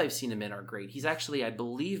the ones I've seen him in are great. He's actually, I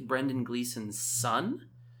believe, Brendan Gleeson's son.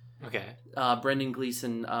 Okay. Brendan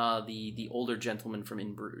Gleeson, the older gentleman from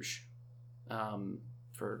In Bruges.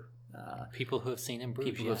 For people who have seen In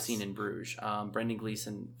Bruges. People who have seen In Bruges. Brendan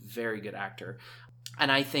Gleeson, very good actor.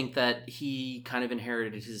 And I think that he kind of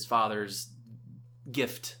inherited his father's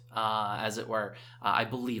gift, as it were. I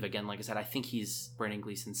believe, again, like I said, I think he's Brendan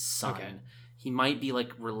Gleeson's son. Okay. He might be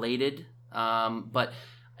related, but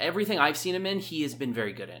everything I've seen him in, he has been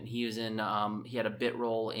very good in. He was in, he had a bit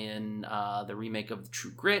role in the remake of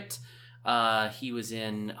True Grit. He was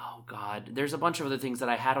in, oh God, there's a bunch of other things that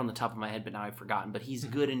I had on the top of my head, but now I've forgotten. But he's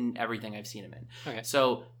good in everything I've seen him in. Okay.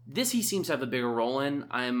 So this he seems to have a bigger role in.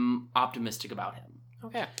 I'm optimistic about him.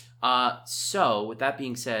 Okay. So with that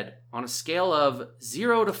being said, on a scale of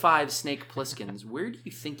 0 to 5 Snake Plisskens, where do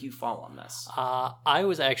you think you fall on this? I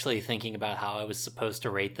was actually thinking about how I was supposed to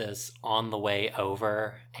rate this on the way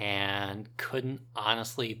over and couldn't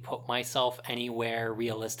honestly put myself anywhere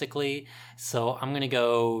realistically. So I'm going to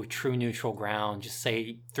go true neutral ground, just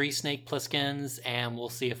say 3 Snake Plisskens, and we'll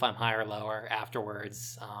see if I'm higher or lower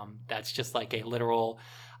afterwards. That's just like a literal,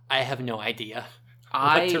 I have no idea.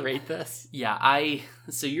 What to rate this? Yeah,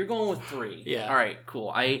 so you're going with 3. Yeah. All right, cool.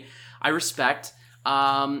 I respect.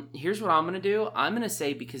 Here's what I'm going to do. I'm going to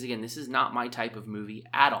say, because again, this is not my type of movie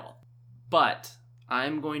at all. But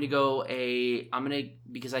I'm going to go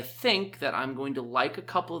because I think that I'm going to like a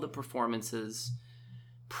couple of the performances,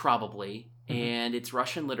 probably. Mm-hmm. And it's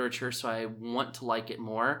Russian literature, so I want to like it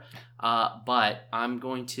more. But I'm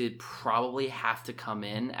going to probably have to come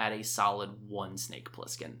in at a solid 1 Snake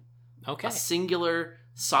Plissken. Okay. A singular,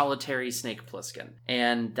 solitary Snake Plissken.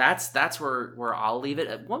 And that's where I'll leave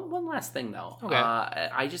it. One last thing, though. Okay.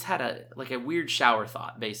 I just had a weird shower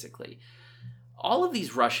thought, basically. All of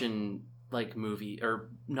these Russian, movie or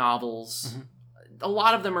novels, a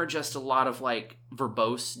lot of them are just a lot of,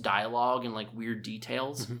 verbose dialogue and, weird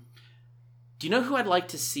details. Mm-hmm. Do you know who I'd like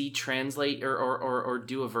to see translate or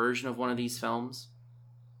do a version of one of these films?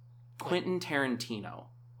 Quentin Tarantino.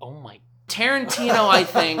 Oh, my God. Tarantino, I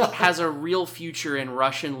think, has a real future in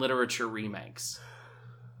Russian literature remakes.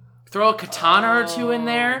 Throw a katana or two in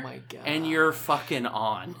there, and you're fucking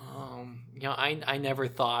on. I never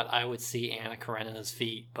thought I would see Anna Karenina's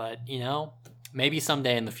feet, but, maybe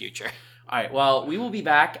someday in the future. All right, well, we will be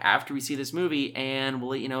back after we see this movie, and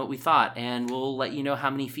we'll let you know what we thought, and we'll let you know how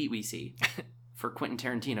many feet we see, for Quentin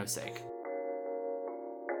Tarantino's sake.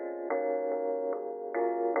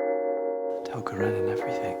 Tell Karenin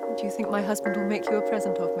everything. Do you think my husband will make you a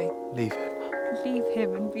present of me? Leave him. Leave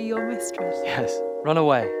him and be your mistress? Yes. Run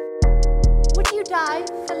away. Would you die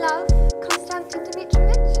for love, Konstantin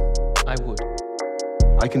Dmitrievich? I would.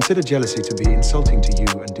 I consider jealousy to be insulting to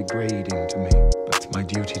you and degrading to me. But it's my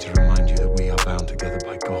duty to remind you that we are bound together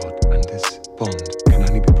by God, and this bond can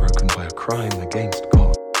only be broken by a crime against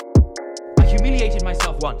God. I humiliated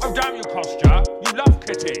myself once. Oh, damn your posture. You love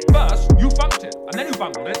Kitty. First, you funked it, and then you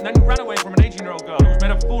bungled it, and then you ran away from an 18-year-old girl who was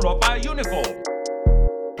made a fool of by a uniform.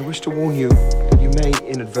 I wish to warn you that you may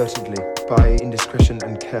inadvertently, by indiscretion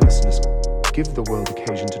and carelessness, give the world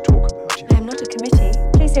occasion to talk about you. I am not a committee.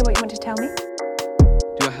 Please say what you want to tell me.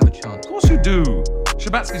 Do I have a chance? Of course you do.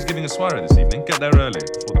 Shabatsky's giving a soiree this evening. Get there early,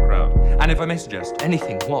 before the crowd. And if I may suggest...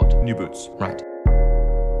 Anything. What? New boots. Right.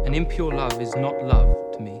 An impure love is not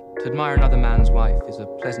love to me. To admire another man's wife is a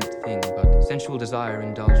pleasant thing, but sensual desire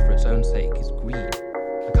indulged for its own sake is greed,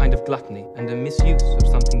 a kind of gluttony and a misuse of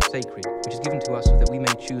something sacred, which is given to us so that we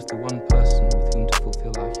may choose the one person with whom to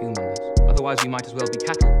fulfill our humanness. Otherwise we might as well be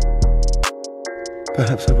cattle.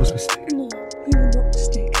 Perhaps I was mistaken. No, you were not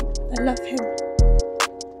mistaken. I love him.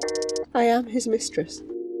 I am his mistress.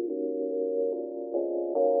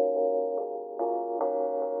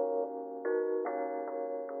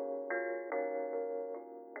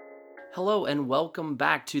 Hello and welcome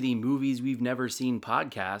back to the Movies We've Never Seen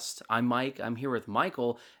podcast. I'm Mike, I'm here with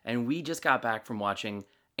Michael, and we just got back from watching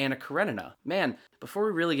Anna Karenina. Man, before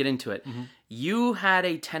we really get into it, you had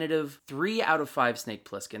a tentative 3 out of 5 Snake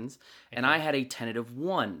Plisskens, and I had a tentative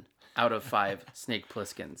 1 out of 5 Snake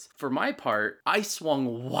Plisskens. For my part, I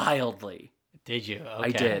swung wildly. Did you? Okay.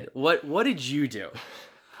 I did. What did you do?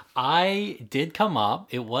 I did come up.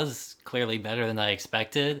 It was clearly better than I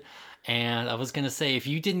expected. And I was going to say, if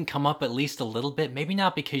you didn't come up at least a little bit, maybe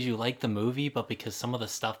not because you liked the movie, but because some of the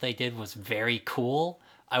stuff they did was very cool,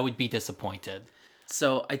 I would be disappointed.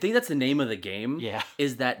 So I think that's the name of the game. Yeah.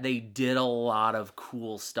 Is that they did a lot of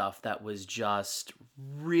cool stuff that was just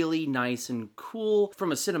really nice and cool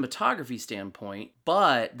from a cinematography standpoint.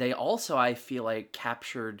 But they also, I feel like,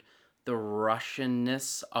 captured the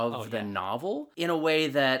Russianness of the novel in a way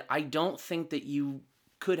that I don't think that you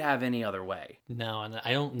could have any other way. No, and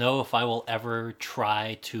I don't know if I will ever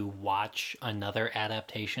try to watch another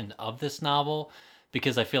adaptation of this novel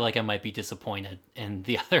because I feel like I might be disappointed in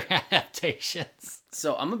the other adaptations.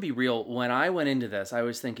 So I'm gonna be real. When I went into this, I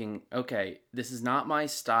was thinking, okay, this is not my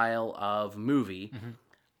style of movie. Mm-hmm.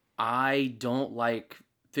 I don't like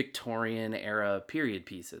Victorian era period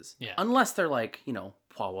pieces. Yeah. Unless they're like,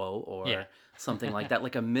 Poirot or something like that,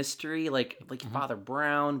 like a mystery, like Father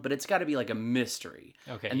Brown, but it's got to be like a mystery.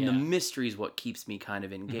 Okay, and the mystery is what keeps me kind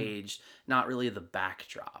of engaged, not really the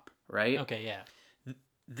backdrop, right? Okay, yeah.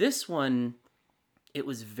 This one, it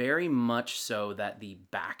was very much so that the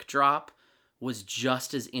backdrop was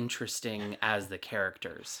just as interesting as the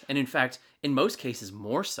characters. And in fact, in most cases,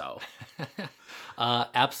 more so.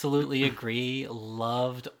 Absolutely agree.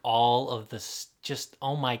 Loved all of this. Just,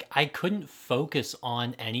 oh my, I couldn't focus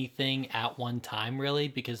on anything at one time, really,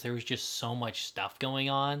 because there was just so much stuff going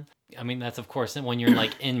on. I mean, that's of course when you're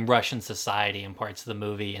like in Russian society in parts of the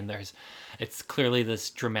movie, and it's clearly this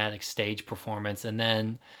dramatic stage performance, and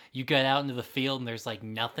then you get out into the field and there's like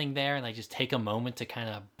nothing there, and I just take a moment to kind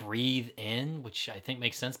of breathe in, which I think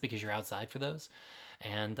makes sense because you're outside for those,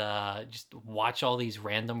 and just watch all these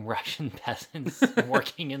random Russian peasants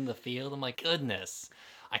working in the field. I'm like, goodness,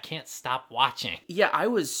 I can't stop watching. Yeah, I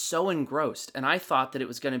was so engrossed, and I thought that it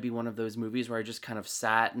was going to be one of those movies where I just kind of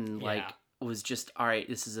sat and like was just, all right,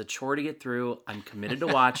 this is a chore to get through. I'm committed to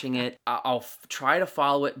watching it. I'll try to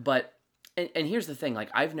follow it, but and here's the thing, like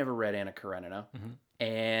I've never read Anna Karenina,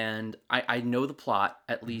 and I know the plot,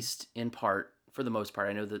 at least in part, for the most part.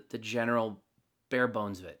 I know the general bare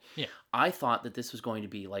bones of it. Yeah. I thought that this was going to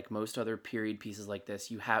be like most other period pieces like this.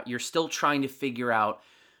 You're still trying to figure out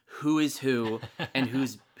who is who and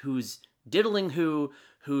who's diddling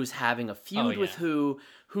who's having a feud with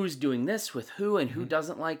who's doing this with who, and who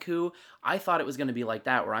doesn't like who. I thought it was going to be like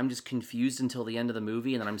that, where I'm just confused until the end of the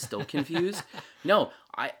movie and then I'm still confused. No,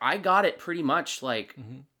 I got it pretty much like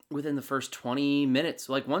within the first 20 minutes.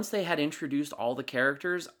 Like once they had introduced all the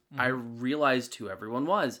characters, I realized who everyone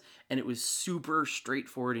was, and it was super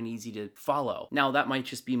straightforward and easy to follow. Now that might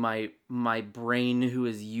just be my brain who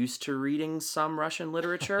is used to reading some Russian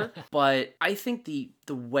literature, but I think the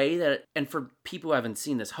way that, and for people who haven't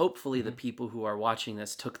seen this, hopefully the people who are watching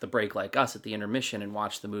this took the break like us at the intermission and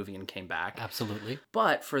watched the movie and came back. Absolutely.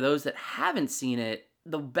 But for those that haven't seen it,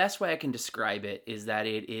 the best way I can describe it is that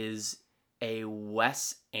it is a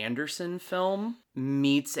Wes Anderson film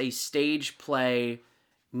meets a stage play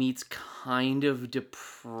meets kind of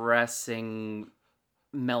depressing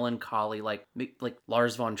melancholy, like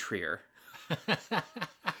Lars von Trier.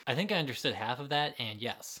 I think I understood half of that, and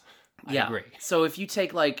yes, I agree. So if you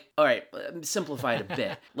take like, all right, simplify it a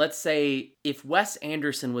bit. Let's say if Wes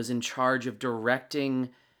Anderson was in charge of directing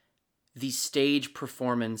the stage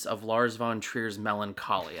performance of Lars von Trier's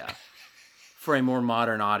Melancholia for a more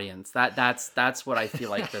modern audience. That's what I feel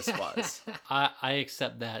like this was. I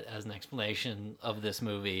accept that as an explanation of this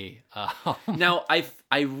movie. Now,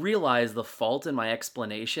 I realize the fault in my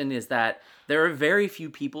explanation is that there are very few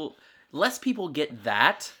people, less people get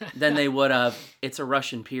that than they would have. It's a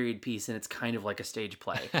Russian period piece and it's kind of like a stage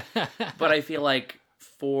play. But I feel like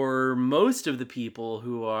for most of the people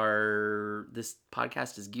who are this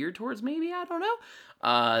podcast is geared towards, maybe, I don't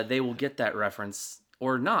know, they will get that reference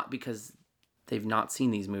or not because they've not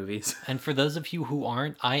seen these movies. And for those of you who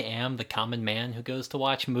aren't, I am the common man who goes to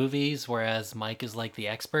watch movies, whereas Mike is like the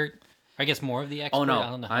expert. I guess more of the expert. Oh, no, I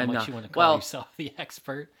don't know how I'm much not. you want to call yourself the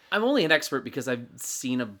expert. I'm only an expert because I've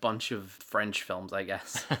seen a bunch of French films, I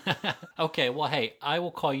guess. Okay, well, hey, I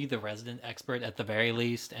will call you the resident expert at the very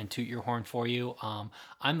least and toot your horn for you.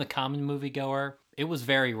 I'm the common moviegoer. It was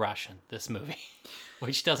very Russian, this movie,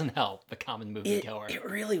 which doesn't help the common moviegoer. It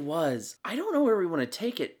really was. I don't know where we want to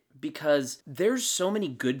take it because there's so many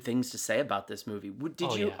good things to say about this movie.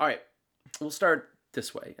 All right, we'll start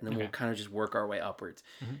this way and then we'll kind of just work our way upwards.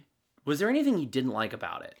 Was there anything you didn't like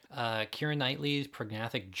about it? Keira Knightley's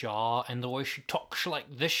pragmatic jaw and the way she talks like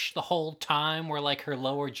this the whole time, where like her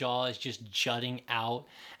lower jaw is just jutting out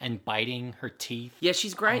and biting her teeth. Yeah,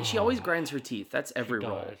 she always grinds her teeth. That's every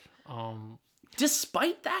role.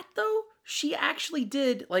 Despite that, though, she actually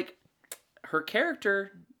did, like, her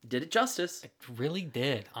character did it justice. It really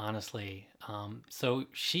did, honestly. So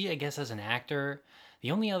she, I guess, as an actor, the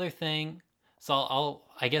only other thing... So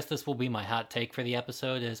I guess this will be my hot take for the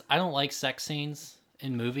episode is I don't like sex scenes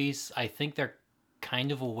in movies. I think they're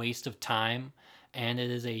kind of a waste of time, and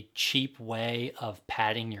it is a cheap way of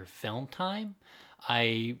padding your film time.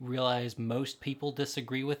 I realize most people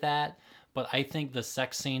disagree with that, but I think the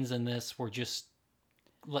sex scenes in this were just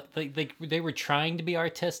they were trying to be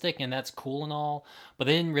artistic, and that's cool and all, but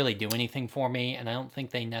they didn't really do anything for me, and I don't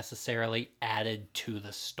think they necessarily added to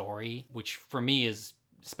the story, which for me is,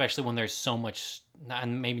 especially when there's so much,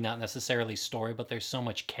 maybe not necessarily story, but there's so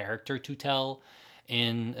much character to tell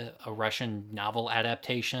in a Russian novel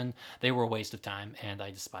adaptation. They were a waste of time, and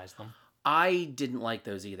I despise them. I didn't like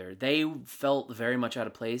those either. They felt very much out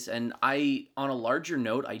of place. And on a larger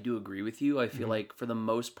note, I do agree with you. I feel like for the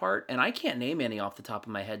most part, and I can't name any off the top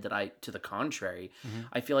of my head to the contrary,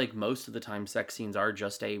 I feel like most of the time sex scenes are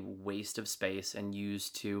just a waste of space and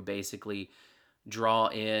used to basically draw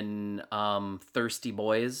in thirsty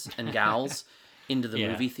boys and gals into the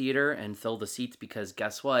movie theater and fill the seats, because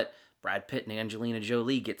guess what? Brad Pitt and Angelina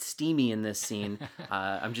Jolie get steamy in this scene.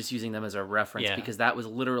 I'm just using them as a reference because that was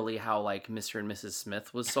literally how like Mr. and Mrs.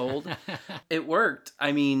 Smith was sold. It worked.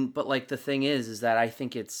 I mean, but like the thing is that I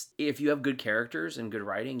think if you have good characters and good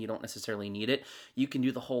writing, you don't necessarily need it. You can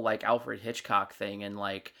do the whole like Alfred Hitchcock thing and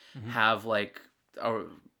like have like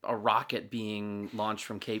a rocket being launched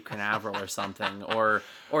from Cape Canaveral or something, or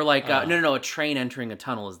like a train entering a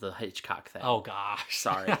tunnel is the Hitchcock thing. Oh gosh,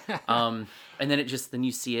 sorry. And then then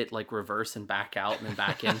you see it like reverse and back out and then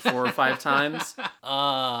back in 4 or 5 times.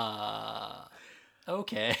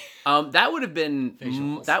 Okay. That would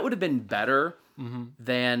have been better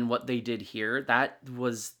than what they did here. That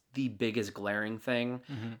was the biggest glaring thing.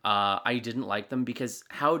 I didn't like them because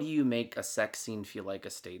how do you make a sex scene feel like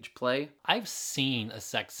a stage play? I've seen a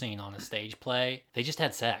sex scene on a stage play. They just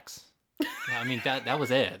had sex. I mean, that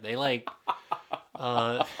was it. They like,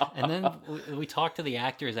 and then we talked to the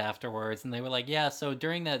actors afterwards and they were like, yeah, so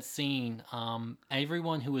during that scene,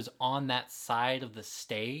 everyone who was on that side of the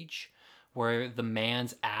stage where the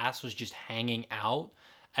man's ass was just hanging out,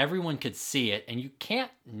 everyone could see it and you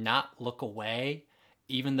can't not look away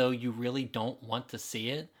even though you really don't want to see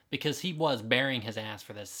it, because he was burying his ass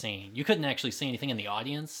for this scene. You couldn't actually see anything in the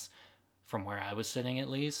audience, from where I was sitting at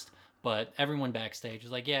least, but everyone backstage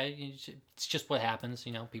was like, yeah, it's just what happens,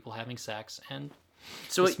 people having sex, and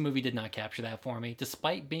so this movie did not capture that for me,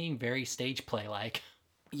 despite being very stage play-like.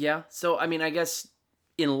 Yeah, so, I mean, I guess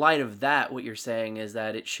in light of that, what you're saying is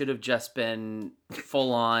that it should have just been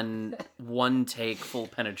full-on, one-take, full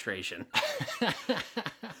penetration.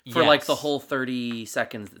 For like the whole 30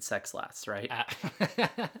 seconds that sex lasts, right?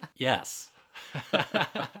 Yes.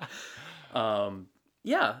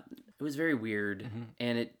 Yeah, it was very weird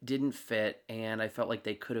and it didn't fit, and I felt like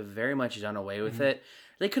they could have very much done away with it.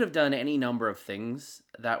 They could have done any number of things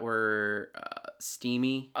that were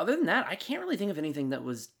steamy. Other than that, I can't really think of anything that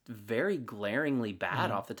was very glaringly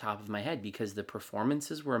bad off the top of my head, because the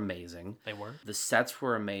performances were amazing. They were. The sets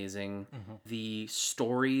were amazing. The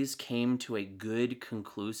stories came to a good,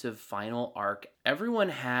 conclusive final arc. Everyone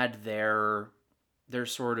had their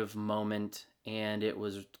sort of moment, and it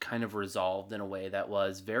was kind of resolved in a way that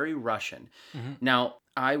was very Russian. Now,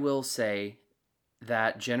 I will say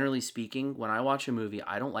that generally speaking, when I watch a movie,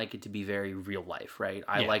 I don't like it to be very real life, right?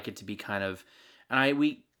 I like it to be kind of, and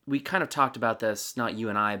we kind of talked about this, not you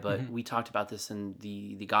and I, but we talked about this in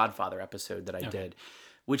the Godfather episode that I did,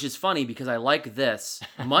 which is funny because I like this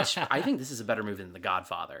much. I think this is a better movie than The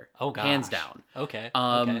Godfather. Oh, gosh. Hands down. Okay.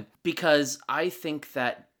 Because I think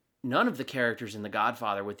that none of the characters in The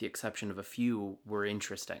Godfather, with the exception of a few, were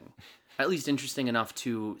interesting. At least interesting enough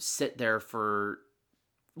to sit there for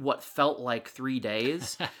what felt like 3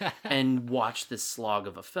 days and watch this slog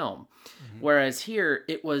of a film. Whereas here,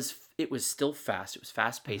 it was still fast. It was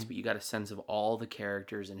fast-paced, but you got a sense of all the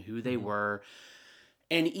characters and who they were.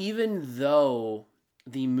 And even though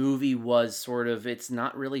the movie was sort of, it's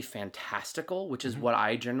not really fantastical, which is what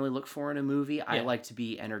I generally look for in a movie. Yeah. I like to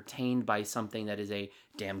be entertained by something that is a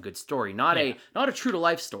damn good story, not a true to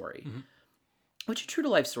life story. Which a true to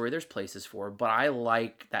life story there's places for, but I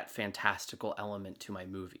like that fantastical element to my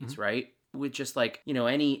movies, right? With just like,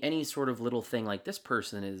 any sort of little thing, like this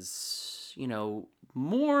person is,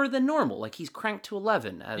 more than normal. Like he's cranked to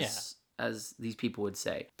 11 as these people would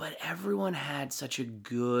say. But everyone had such a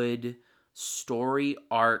good story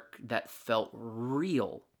arc that felt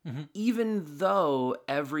real, even though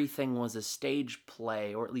everything was a stage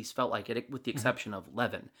play, or at least felt like it, with the exception of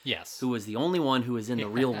Levin, who was the only one who was in the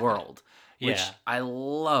real world, which I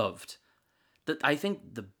loved. I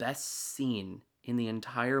think the best scene in the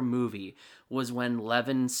entire movie was when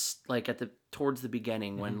Levin's like towards the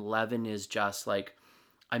beginning, when Levin is just like,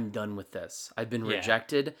 I'm done with this. I've been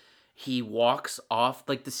rejected. He walks off,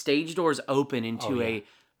 like the stage doors open into a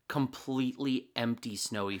completely empty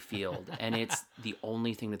snowy field, and it's the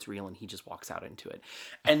only thing that's real, and he just walks out into it.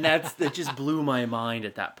 And that just blew my mind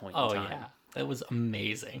at that point in time. Yeah. That was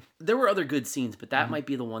amazing. There were other good scenes, but that might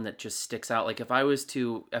be the one that just sticks out. Like if I was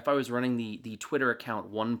running the Twitter account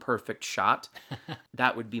One Perfect Shot,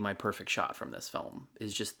 that would be my perfect shot from this film,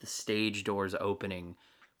 is just the stage doors opening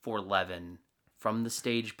for Levin from the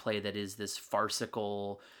stage play that is this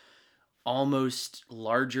farcical, almost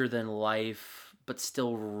larger than life, but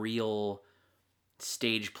still real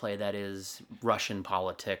stage play that is Russian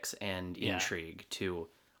politics and intrigue to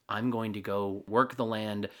I'm going to go work the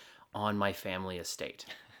land on my family estate.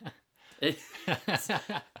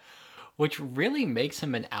 Which really makes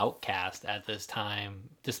him an outcast at this time.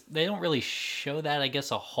 Just they don't really show that, I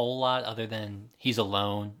guess, a whole lot other than he's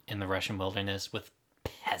alone in the Russian wilderness with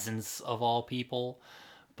peasants of all people.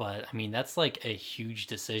 But I mean, that's like a huge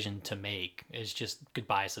decision to make. It's just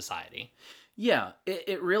goodbye society. Yeah,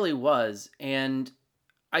 it really was. And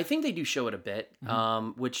I think they do show it a bit,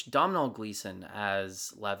 which Domhnall Gleeson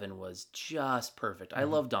as Levin was just perfect. I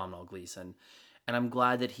love Domhnall Gleeson. And I'm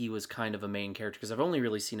glad that he was kind of a main character because I've only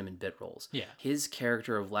really seen him in bit roles. Yeah. His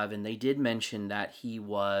character of Levin, they did mention that he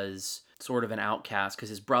was sort of an outcast because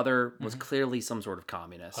his brother was clearly some sort of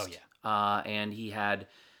communist. Oh, yeah. And he had,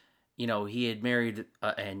 he had married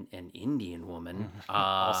an Indian woman.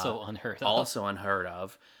 Also unheard of. Also unheard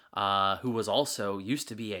of. Who was also used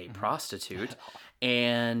to be a prostitute.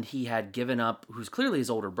 And he had given up, who's clearly his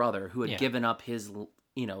older brother, who had given up his...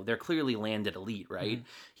 they're clearly landed elite, right?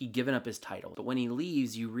 He'd given up his title. But when he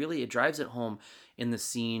leaves, it drives it home in the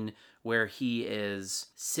scene where he is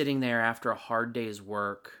sitting there after a hard day's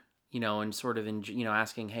work, and sort of,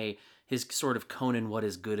 asking, hey, his sort of Conan, what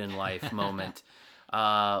is good in life moment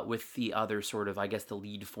with the other sort of, I guess, the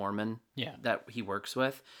lead foreman that he works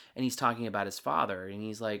with. And he's talking about his father. And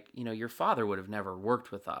he's like, your father would have never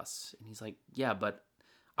worked with us. And he's like, yeah, but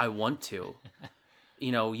I want to.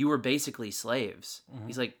 You were basically slaves.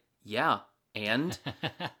 He's like, yeah, and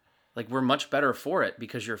like we're much better for it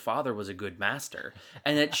because your father was a good master.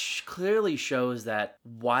 And it clearly shows that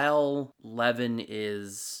while Levin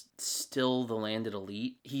is still the landed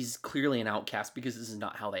elite, he's clearly an outcast because this is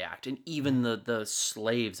not how they act. And even the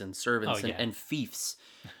slaves and servants and fiefs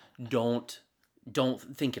don't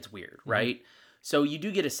think it's weird, right? So you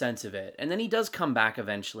do get a sense of it. And then he does come back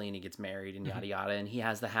eventually and he gets married and yada yada. And he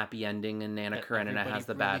has the happy ending and Anna Karenina has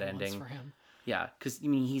the bad ending. For him. Yeah, because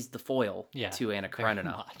he's the foil to Anna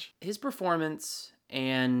Karenina. His performance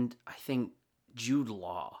and I think Jude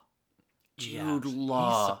Law. He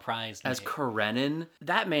surprised as me. Karenin.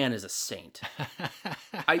 That man is a saint.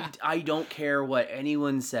 I don't care what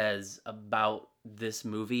anyone says about this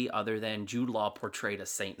movie other than Jude Law portrayed a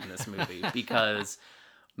saint in this movie because...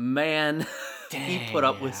 Man, he put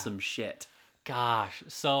up with some shit. Gosh,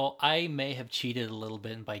 so I may have cheated a little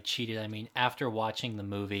bit, and by cheated I mean after watching the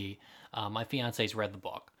movie, my fiance's read the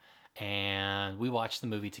book, and we watched the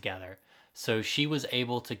movie together. So she was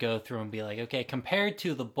able to go through and be like, okay, compared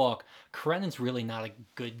to the book, Karenin's really not a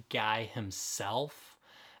good guy himself.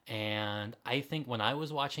 And I think when I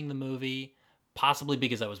was watching the movie, possibly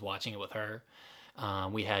because I was watching it with her,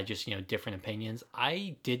 we had just, different opinions.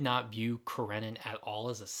 I did not view Karenin at all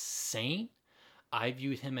as a saint. I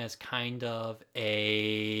viewed him as kind of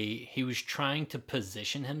he was trying to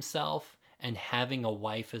position himself, and having a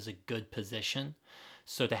wife is a good position.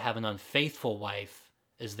 So to have an unfaithful wife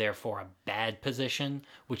is therefore a bad position,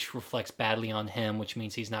 which reflects badly on him, which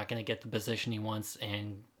means he's not going to get the position he wants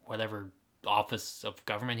in whatever office of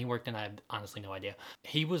government he worked in. I have honestly no idea.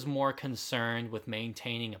 He was more concerned with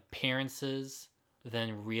maintaining appearances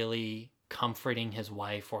than really comforting his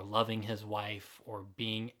wife or loving his wife or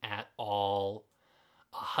being at all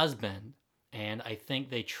a husband. And I think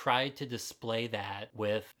they tried to display that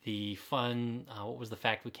with the fun, what was the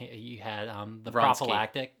fact you had? The Vronsky.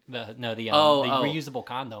 Prophylactic, the reusable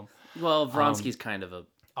condom. Well, Vronsky's kind of a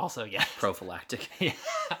also, yeah, prophylactic. Yeah.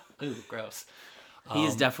 Ooh, gross. He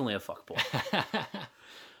is definitely a fuckboy.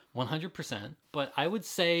 100%. But I would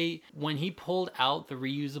say when he pulled out the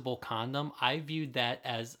reusable condom, I viewed that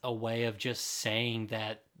as a way of just saying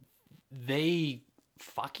that they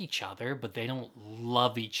fuck each other, but they don't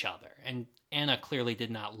love each other. And Anna clearly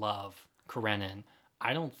did not love Karenin.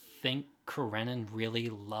 I don't think Karenin really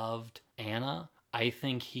loved Anna. I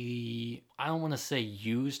think I don't want to say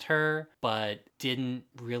used her, but didn't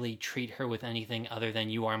really treat her with anything other than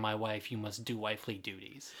you are my wife, you must do wifely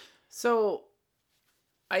duties. So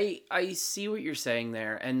I see what you're saying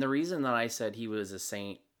there, and the reason that I said he was a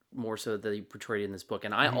saint more so that he portrayed in this book,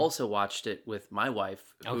 and I also watched it with my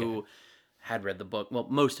wife who had read the book, well,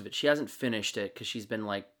 most of it. She hasn't finished it because she's been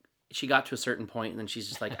like, she got to a certain point and then she's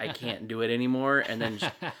just like, I can't do it anymore, and then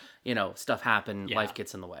stuff happened, life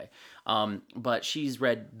gets in the way. But she's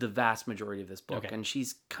read the vast majority of this book, and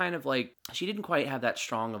she's kind of like, she didn't quite have that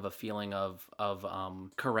strong of a feeling of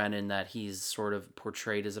Karenin, that he's sort of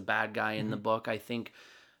portrayed as a bad guy in the book. I think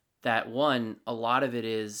that a lot of it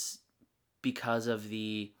is because of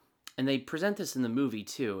and they present this in the movie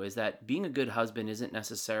too, is that being a good husband isn't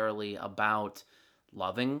necessarily about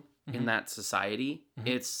loving in that society.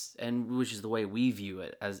 It's which is the way we view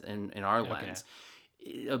it as in our lens.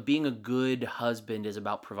 Being a good husband is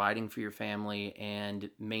about providing for your family and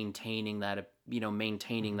maintaining that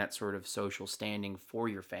sort of social standing for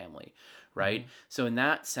your family, right? So in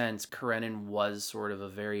that sense, Karenin was sort of a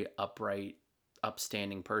very upright,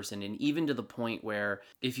 upstanding person, and even to the point where,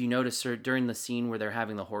 if you notice during the scene where they're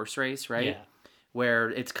having the horse race, right, where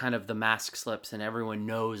it's kind of the mask slips and everyone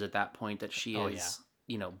knows at that point that she is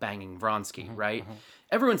banging Vronsky, right?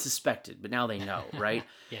 Everyone suspected, but now they know, right?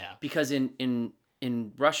 Because in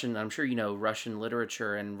Russian, I'm sure you know, Russian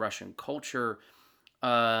literature and Russian culture,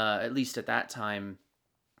 at least at that time,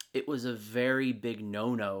 it was a very big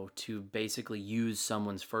no-no to basically use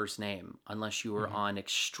someone's first name unless you were on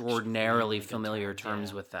extraordinarily familiar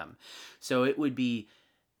terms with them. So it would be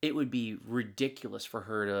ridiculous for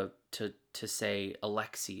her to say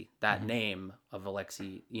Alexei, that name of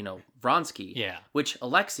Alexei, Vronsky. Which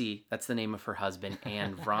Alexei, that's the name of her husband,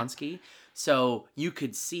 and Vronsky. So you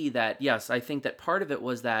could see that, yes, I think that part of it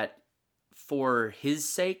was that for his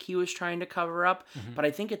sake, he was trying to cover up. But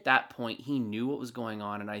I think at that point, he knew what was going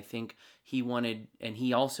on. And I think he wanted, and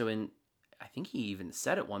he also, I think he even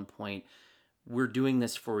said at one point, we're doing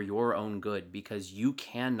this for your own good, because you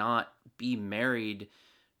cannot be married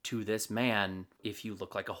to this man if you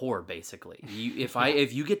look like a whore, basically.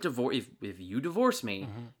 If you get divorced, if you divorce me,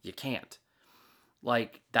 you can't.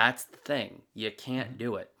 Like, that's the thing. You can't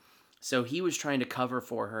do it. So he was trying to cover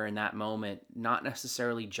for her in that moment, not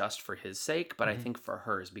necessarily just for his sake, but I think for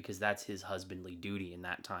hers, because that's his husbandly duty in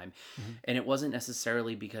that time. And it wasn't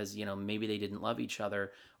necessarily because, maybe they didn't love each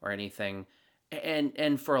other or anything.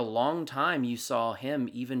 And for a long time, you saw him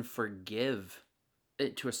even forgive,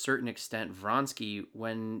 to a certain extent, Vronsky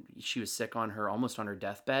when she was sick almost on her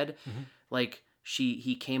deathbed. Like,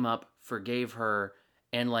 he came up, forgave her,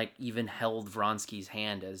 and like even held Vronsky's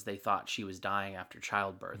hand as they thought she was dying after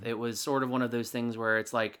childbirth. It was sort of one of those things where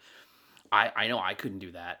it's like, I know I couldn't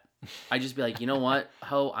do that. I'd just be like, you know what,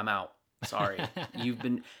 ho, I'm out. Sorry. You've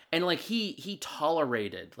been, and like he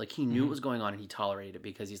tolerated, like he knew what was going on and he tolerated it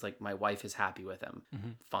because he's like, my wife is happy with him.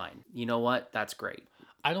 Fine. You know what? That's great.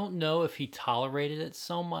 I don't know if he tolerated it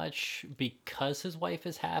so much because his wife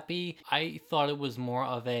is happy. I thought it was more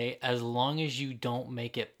of as long as you don't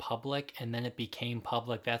make it public, and then it became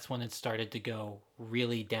public, that's when it started to go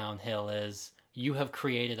really downhill, is you have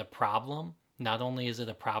created a problem. Not only is it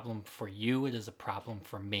a problem for you, it is a problem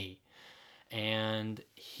for me. And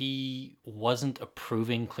he wasn't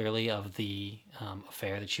approving clearly of the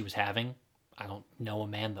affair that she was having. I don't know a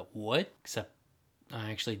man that would, except I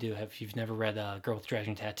actually do. If you've never read Girl with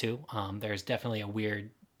Dragon Tattoo, there's definitely a weird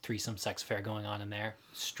threesome sex affair going on in there.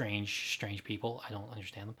 Strange people. I don't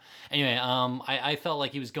understand them. Anyway, I felt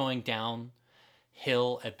like he was going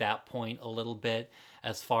downhill at that point a little bit,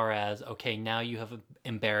 as far as, okay, now you have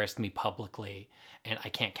embarrassed me publicly, and I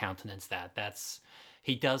can't countenance that.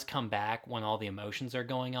 He does come back when all the emotions are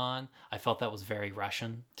going on. I felt that was very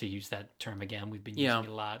Russian, to use that term again. We've been using it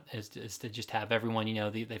a lot, is to just have everyone,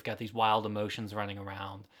 they've got these wild emotions running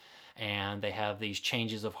around, and they have these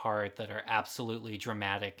changes of heart that are absolutely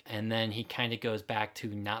dramatic. And then he kind of goes back to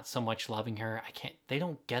not so much loving her. They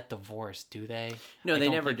don't get divorced, do they? No, they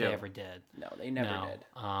never do. They ever did. No, they never did.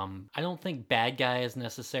 I don't think bad guy is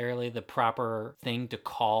necessarily the proper thing to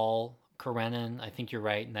call Karenin. I think you're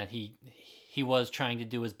right in that he was trying to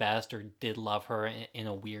do his best, or did love her in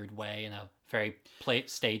a weird way, in a very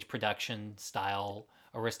stage production style,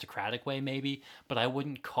 aristocratic way maybe. But I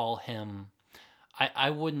wouldn't call him,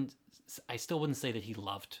 I still wouldn't say that he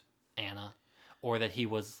loved Anna, or that he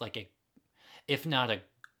was like if not a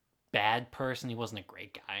bad person, he wasn't a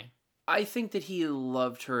great guy. I think that he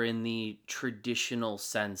loved her in the traditional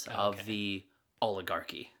sense of the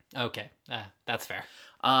oligarchy. Okay, that's fair.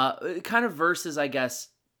 Kind of versus, I guess,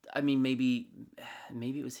 I mean, maybe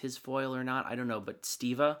it was his foil or not, I don't know, but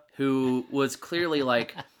Steva, who was clearly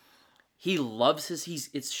like, he loves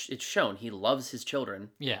it's shown, he loves his children.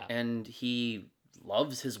 Yeah. And he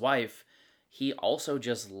loves his wife. He also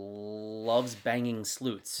just loves banging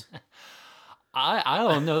sleuths. I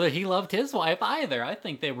don't know that he loved his wife either. I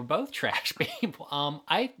think they were both trash people.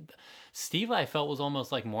 Steve, I felt, was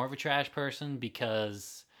almost like more of a trash person,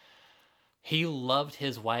 because he loved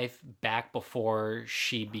his wife back before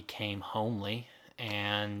she became homely,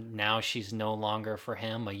 and now she's no longer for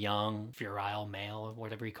him a young, virile male, or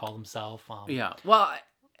whatever he called himself. Yeah. Well,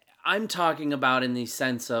 I'm talking about in the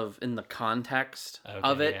sense of, in the context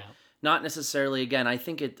of it. Yeah. Not necessarily, again, I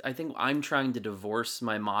think I'm trying to divorce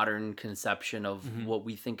my modern conception of what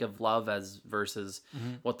we think of love as versus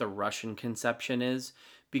what the Russian conception is,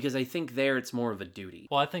 because I think there it's more of a duty.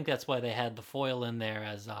 Well, I think that's why they had the foil in there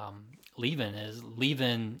as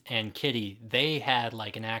Levin and Kitty. They had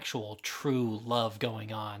like an actual true love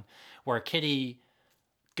going on, where Kitty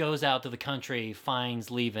goes out to the country, finds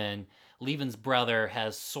Levin. Levin's brother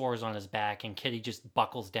has sores on his back, and Kitty just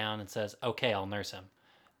buckles down and says, "Okay, I'll nurse him."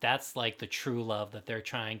 That's like the true love that they're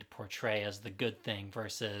trying to portray as the good thing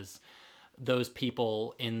versus those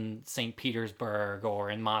people in St. Petersburg or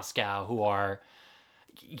in Moscow who are,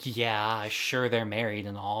 yeah, sure they're married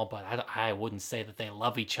and all, but I wouldn't say that they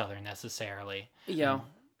love each other necessarily. Yeah.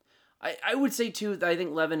 I would say too, I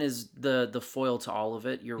think Levin is the foil to all of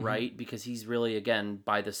it. You're right, because he's really, again,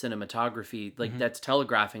 by the cinematography, like that's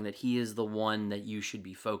telegraphing that he is the one that you should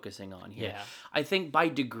be focusing on here. Yeah. I think by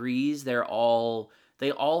degrees they all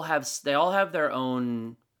have their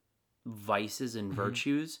own vices and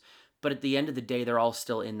virtues, but at the end of the day they're all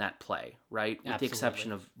still in that play, right? With the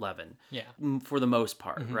exception of Levin. Yeah. For the most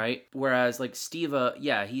part, right? Whereas like Steva,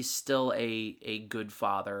 yeah, he's still a good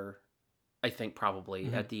father, I think,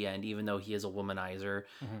 probably at the end, even though he is a womanizer.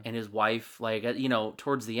 And his wife, like, you know,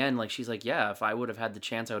 towards the end, like, she's like, yeah, if I would have had the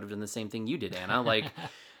chance, I would have done the same thing you did, Anna. Like,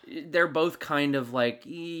 they're both kind of like,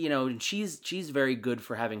 you know, she's very good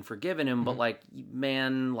for having forgiven him, but like,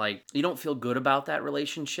 man, like, you don't feel good about that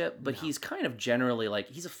relationship, but he's kind of generally like,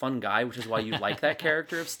 he's a fun guy, which is why you like that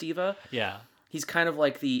character of Steva. Yeah. He's kind of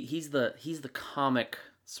like he's the comic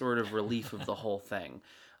sort of relief of the whole thing,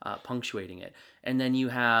 punctuating it. And then you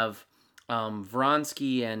have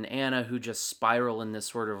Vronsky and Anna, who just spiral in this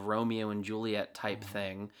sort of Romeo and Juliet type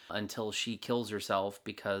thing until she kills herself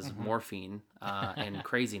because morphine and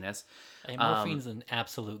craziness. Hey, morphine's an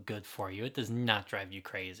absolute good for you. It does not drive you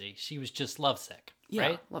crazy. She was just lovesick,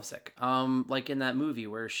 right? Lovesick. Like in that movie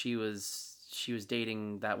where she was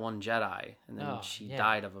dating that one Jedi, and then she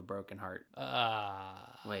died of a broken heart.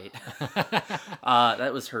 Wait.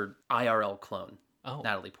 That was her IRL clone,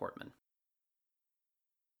 Natalie Portman.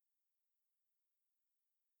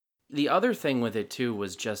 The other thing with it, too,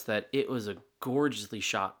 was just that it was a gorgeously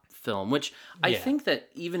shot film, which I think that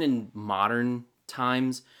even in modern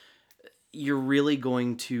times, you're really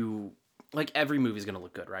going to... Like, every movie's going to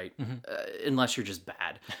look good, right? Unless you're just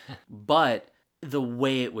bad. But the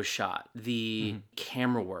way it was shot, the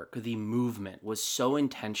camera work, the movement was so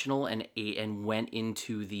intentional and went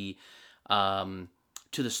into the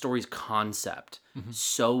to the story's concept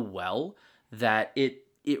so well that it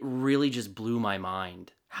really just blew my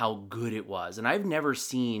mind how good it was. And I've never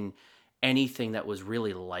seen anything that was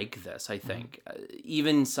really like this, I think.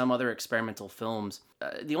 Even some other experimental films,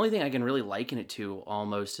 the only thing I can really liken it to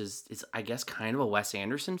almost is I guess, kind of a Wes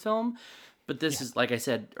Anderson film. But this is, like I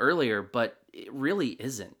said earlier, but it really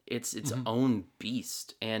isn't. It's its own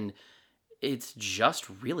beast. And it's just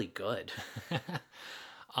really good.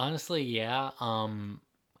 Honestly, yeah.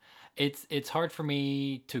 It's hard for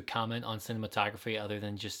me to comment on cinematography other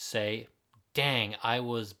than just say, dang, I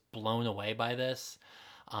was blown away by this,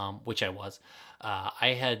 which I was.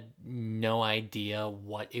 I had no idea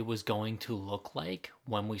what it was going to look like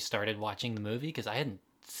when we started watching the movie, because I hadn't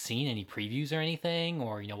seen any previews or anything,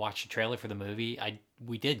 or watched a trailer for the movie.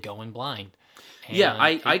 We did go in blind. Yeah,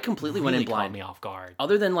 I completely went in blind. Caught me off guard.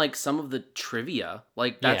 Other than like some of the trivia,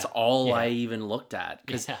 like that's all I even looked at,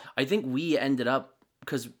 because I think we ended up,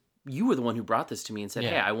 because you were the one who brought this to me and said,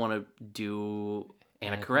 hey, I want to do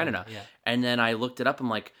Anna Karenina. And then I looked it up. I'm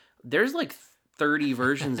like, there's like 30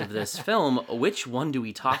 versions of this film. Which one do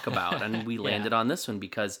we talk about? And we landed on this one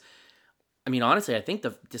because, I mean, honestly, I think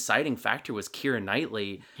the deciding factor was Keira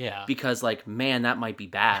Knightley. Yeah. Because, like, man, that might be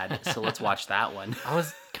bad. So let's watch that one. I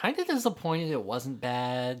was kind of disappointed it wasn't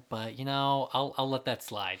bad, but, I'll let that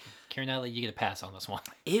slide. Keira Knightley, you get a pass on this one.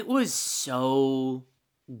 It was so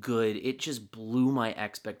good. It just blew my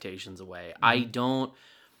expectations away. I don't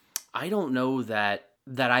know that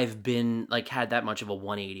I've been like had that much of a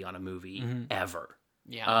 180 on a movie ever.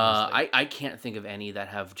 Yeah, I can't think of any that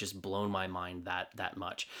have just blown my mind that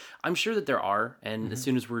much. I'm sure that there are, and as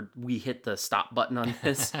soon as we hit the stop button on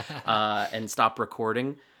this and stop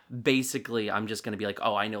recording, basically I'm just going to be like,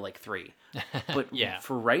 oh, I know like 3. But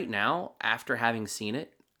for right now, after having seen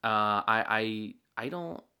it, I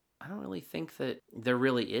don't really think that there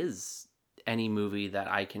really is any movie that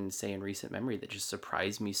I can say in recent memory that just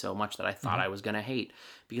surprised me so much that I thought I was going to hate.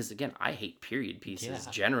 Because again, I hate period pieces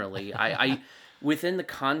generally. I within the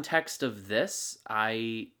context of this,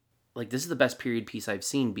 this is the best period piece I've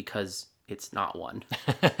seen because it's not one.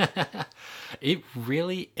 It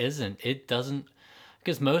really isn't. It doesn't,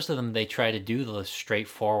 because most of them, they try to do the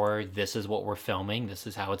straightforward, this is what we're filming, this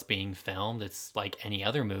is how it's being filmed. It's like any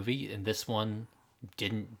other movie, and this one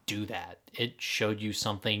didn't do that. It showed you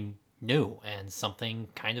something new and something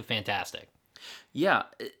kind of fantastic. Yeah,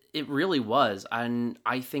 it really was. And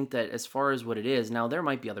I think that as far as what it is, now there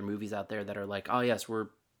might be other movies out there that are like, oh yes, we're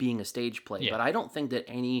being a stage play, but I don't think that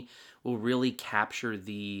any will really capture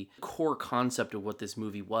the core concept of what this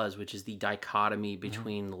movie was, which is the dichotomy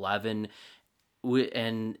between Levin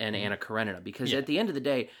and Anna Karenina. Because at the end of the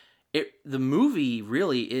day, the movie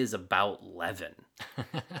really is about Levin,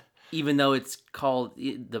 even though it's called,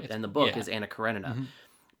 and the book is Anna Karenina.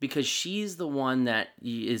 Because she's the one that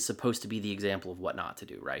is supposed to be the example of what not to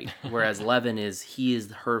do, right? Whereas Levin he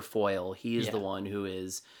is her foil. He is the one who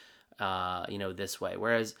is, this way.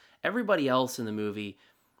 Whereas everybody else in the movie,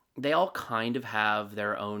 they all kind of have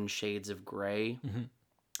their own shades of gray.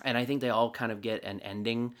 And I think they all kind of get an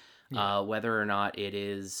ending, whether or not it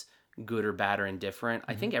is good or bad or indifferent.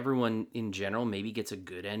 I think everyone in general maybe gets a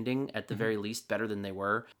good ending, at the very least, better than they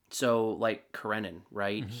were. So like Karenin,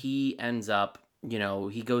 right? He ends up,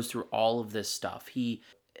 he goes through all of this stuff.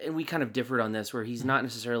 And we kind of differed on this, where he's not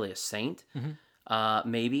necessarily a saint,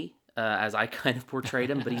 maybe, as I kind of portrayed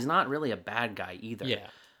him, but he's not really a bad guy either. Yeah.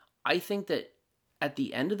 I think that at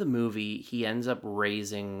the end of the movie, he ends up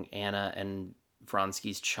raising Anna and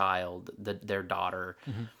Vronsky's child, their daughter,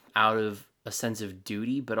 out of a sense of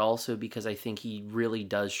duty, but also because I think he really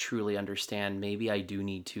does truly understand, maybe I do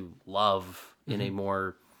need to love in a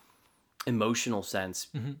more emotional sense,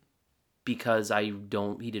 because he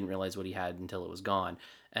didn't realize what he had until it was gone.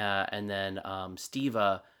 And then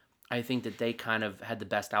Steva, I think that they kind of had the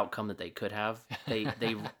best outcome that they could have.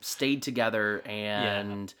 They stayed together,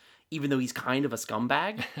 and even though he's kind of a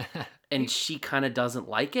scumbag and she kind of doesn't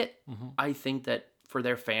like it, I think that for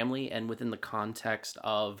their family and within the context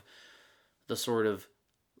of the sort of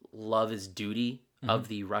love is duty of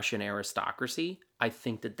the Russian aristocracy, I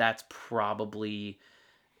think that that's probably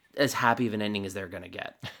as happy of an ending as they're going to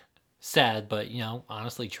get. Sad, but,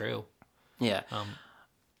 honestly true. Yeah.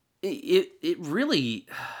 It really,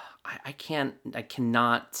 I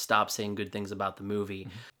cannot stop saying good things about the movie.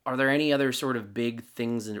 Are there any other sort of big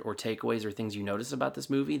things or takeaways or things you notice about this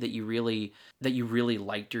movie that you really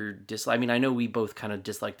liked or disliked? I mean, I know we both kind of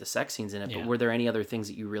disliked the sex scenes in it, but were there any other things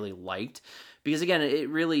that you really liked? Because again,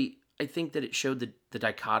 I think that it showed the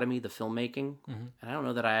dichotomy, the filmmaking, and I don't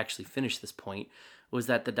know that I actually finished this point, was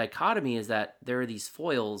that the dichotomy is that there are these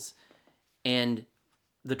foils, and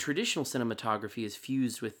the traditional cinematography is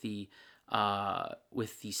fused with the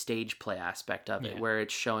stage play aspect of it, where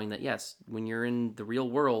it's showing that, yes, when you're in the real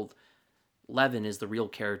world, Levin is the real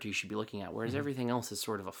character you should be looking at, whereas everything else is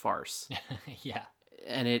sort of a farce. Yeah.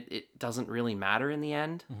 And it doesn't really matter in the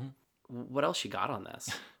end. What else you got on this?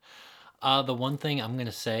 The one thing I'm going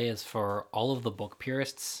to say is for all of the book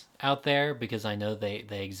purists out there, because I know they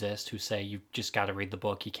exist, who say you just got to read the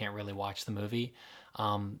book, you can't really watch the movie.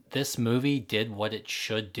 This movie did what it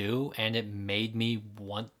should do, and it made me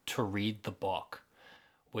want to read the book,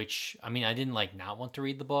 which, I mean, I didn't not want to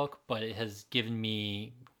read the book, but it has given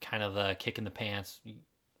me kind of the kick in the pants. You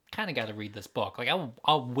kind of got to read this book. I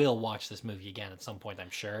will watch this movie again at some point, I'm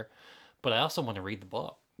sure, but I also want to read the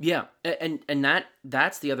book. Yeah, and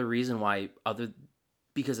that's the other reason why,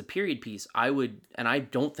 because a period piece, I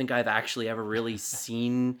don't think I've actually ever really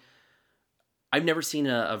seen. I've never seen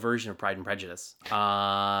a version of Pride and Prejudice. Which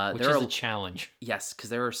is a challenge. Yes, because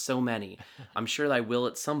there are so many. I'm sure that I will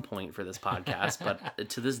at some point for this podcast, but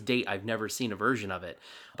to this date, I've never seen a version of it.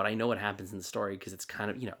 But I know what happens in the story because it's kind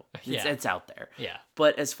of, it's out there. Yeah.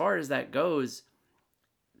 But as far as that goes,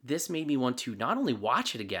 this made me want to not only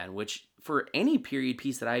watch it again, which for any period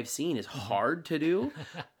piece that I've seen is hard to do,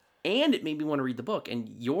 and it made me want to read the book. And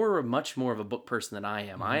you're much more of a book person than I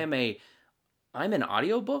am. I'm an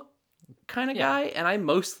audiobook kind of guy, and I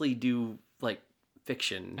mostly do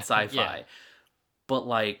fiction, sci-fi. But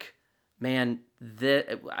man,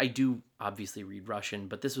 I do obviously read Russian,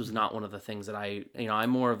 but this was not one of the things that I'm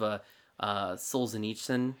more of a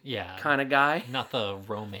Solzhenitsyn kind of guy, not the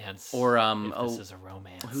romance, or this is a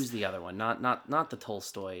romance. Who's the other one? Not the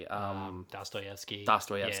Tolstoy. Dostoevsky.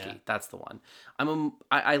 Yeah. That's the one.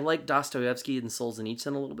 I like Dostoevsky and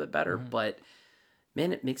Solzhenitsyn a little bit better, but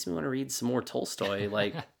man, it makes me want to read some more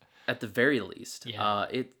Tolstoy. At the very least,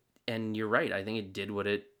 and you're right. I think it did what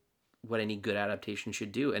any good adaptation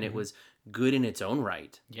should do, and it was good in its own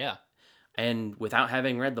right. Yeah. And without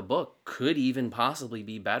having read the book, could even possibly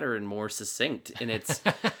be better and more succinct in its,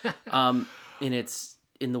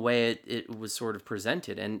 in the way it was sort of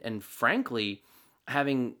presented. And frankly,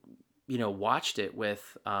 having, watched it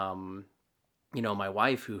with, my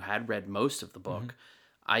wife who had read most of the book,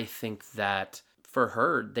 I think that for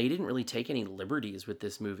her, they didn't really take any liberties with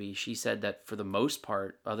this movie. She said that for the most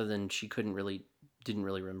part, other than she couldn't really didn't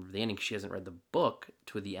really remember the ending because she hasn't read the book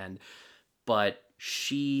to the end. But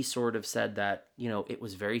she sort of said that, it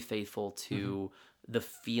was very faithful to the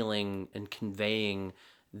feeling and conveying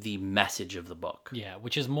the message of the book. Yeah,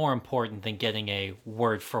 which is more important than getting a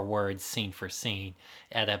word for word, scene for scene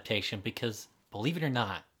adaptation, because believe it or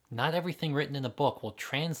not everything written in a book will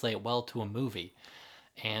translate well to a movie.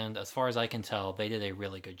 And as far as I can tell, they did a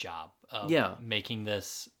really good job of making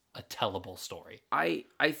this a tellable story. I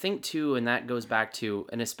think too, and that goes back to,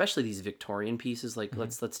 and especially these Victorian pieces, like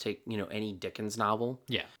let's take, any Dickens novel.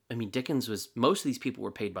 Yeah. I mean, most of these people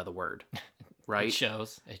were paid by the word. Right? It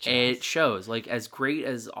shows. It shows. Like, as great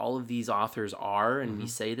as all of these authors are, and we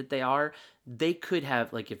say that they are, they could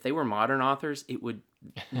have, like, if they were modern authors, it would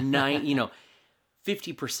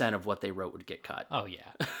 50% of what they wrote would get cut. Oh,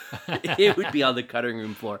 yeah. It would be on the cutting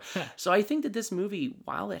room floor. So I think that this movie,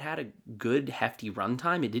 while it had a good, hefty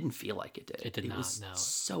runtime, it didn't feel like it did. It did not, was no.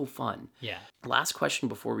 so fun. Yeah. Last question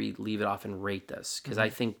before we leave it off and rate this, because I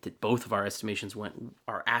think that both of our estimations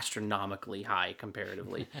are astronomically high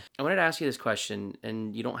comparatively. I wanted to ask you this question,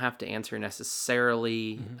 and you don't have to answer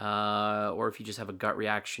necessarily, or if you just have a gut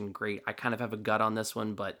reaction, great. I kind of have a gut on this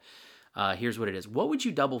one, but here's what it is. What would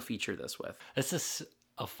you double feature this with? This is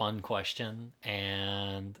a fun question,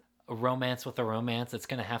 and a romance with a romance, it's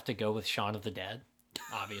going to have to go with Shaun of the Dead,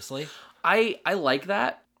 obviously. I like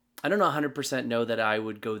that. I don't 100% know that I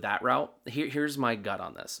would go that route. Here's my gut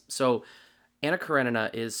on this. So Anna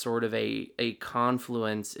Karenina is sort of a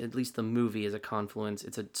confluence, at least the movie is a confluence.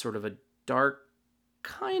 It's a sort of a dark,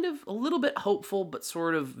 kind of a little bit hopeful, but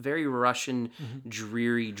sort of very Russian,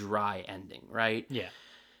 dreary, dry ending, right? Yeah.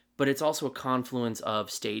 But it's also a confluence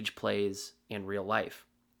of stage plays and real life.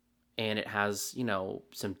 And it has,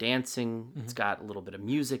 some dancing. It's got a little bit of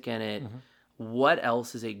music in it. What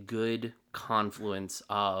else is a good confluence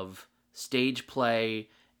of stage play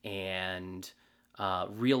and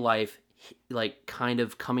real life, like, kind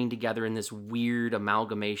of coming together in this weird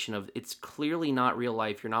amalgamation of, it's clearly not real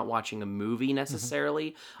life. You're not watching a movie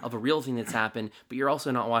necessarily of a real thing that's happened, but you're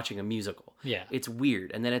also not watching a musical. Yeah. It's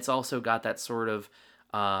weird. And then it's also got that sort of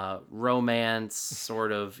romance,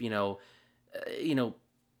 sort of,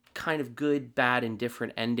 kind of good, bad, and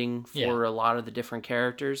different ending for a lot of the different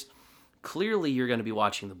characters. Clearly, you're going to be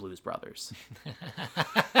watching the Blues Brothers.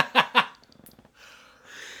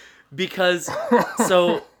 Because,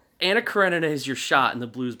 so Anna Karenina is your shot, and the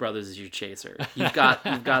Blues Brothers is your chaser. You've got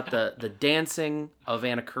the dancing of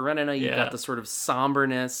Anna Karenina. You've got the sort of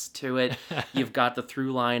somberness to it. You've got the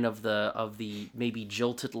through line of the maybe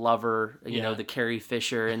jilted lover. The Carrie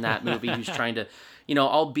Fisher in that movie who's trying to,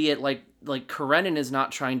 albeit like Karenina is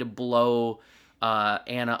not trying to blow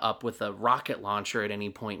Anna up with a rocket launcher at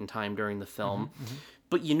any point in time during the film.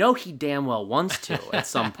 But he damn well wants to at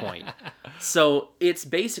some point. So it's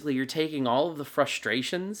basically, you're taking all of the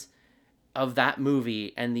frustrations of that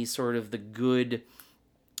movie and the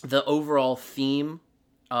overall theme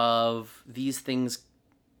of these things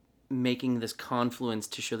making this confluence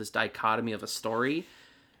to show this dichotomy of a story.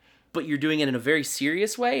 But you're doing it in a very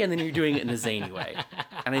serious way, and then you're doing it in a zany way.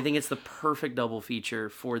 And I think it's the perfect double feature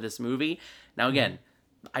for this movie. Now, again,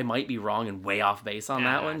 I might be wrong and way off base on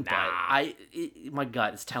that one, but my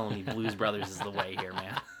gut is telling me Blues Brothers is the way here,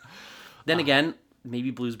 man. Then again,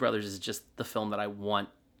 maybe Blues Brothers is just the film that I want,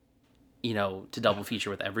 to double feature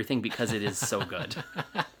with everything because it is so good.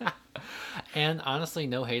 And honestly,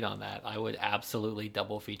 no hate on that. I would absolutely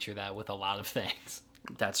double feature that with a lot of things.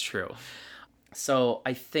 That's true. So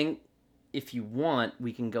I think if you want,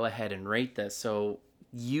 we can go ahead and rate this. So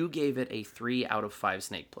you gave it a 3 out of 5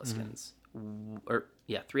 Snake Plisskens.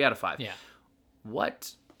 3 out of 5. Yeah.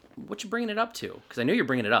 What you bringing it up to? Because I know you're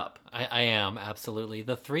bringing it up. I am, absolutely.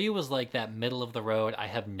 The 3 was like that middle of the road. I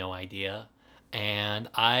have no idea. And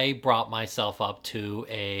I brought myself up to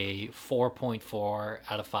a 4.4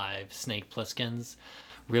 out of 5 Snake Plisskens.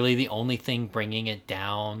 Really, the only thing bringing it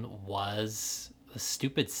down was the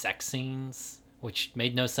stupid sex scenes, which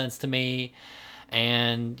made no sense to me.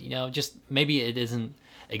 And, just maybe it isn't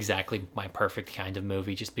exactly my perfect kind of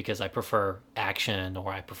movie just because I prefer action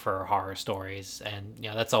or I prefer horror stories. And,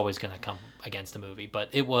 that's always going to come against a movie. But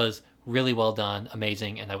it was really well done,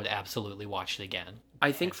 amazing, and I would absolutely watch it again.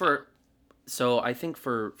 I think for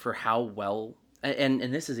how well, and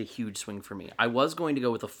this is a huge swing for me. I was going to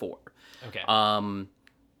go with a 4. Okay.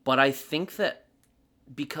 But I think that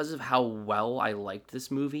because of how well I liked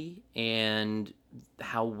this movie and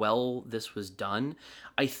how well this was done,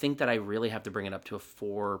 I think that I really have to bring it up to a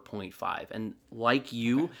 4.5. And like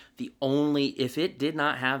you, if it did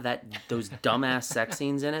not have those dumbass sex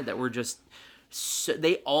scenes in it that were just So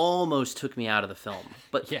they almost took me out of the film.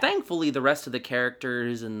 But thankfully, the rest of the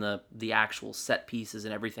characters and the actual set pieces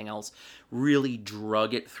and everything else really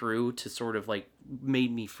drug it through to sort of like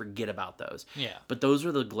made me forget about those. Yeah. But those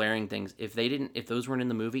are the glaring things. If those weren't in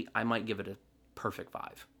the movie, I might give it a perfect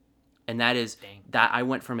 5. And that is that I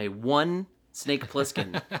went from a 1 Snake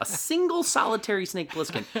Plissken, a single solitary Snake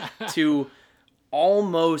Plissken, to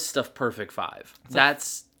almost a perfect 5.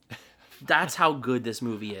 That's how good this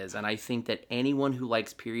movie is. And I think that anyone who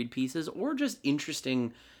likes period pieces or just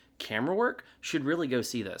interesting camera work should really go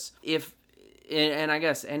see this. And I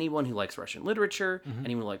guess anyone who likes Russian literature,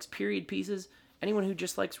 anyone who likes period pieces, anyone who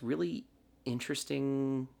just likes really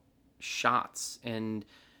interesting shots. And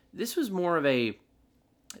this was it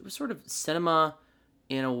was sort of cinema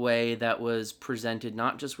in a way that was presented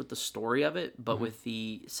not just with the story of it, but with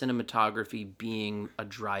the cinematography being a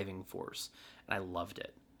driving force. And I loved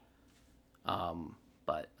it.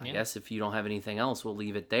 But I guess if you don't have anything else, we'll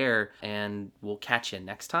leave it there, and we'll catch you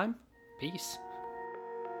next time. Peace.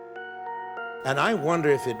 And I wonder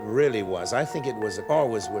if it really was. I think it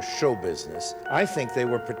always was show business. I think they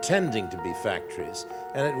were pretending to be factories,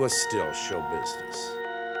 and it was still show business.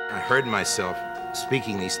 I heard myself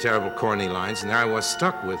speaking these terrible corny lines, and there I was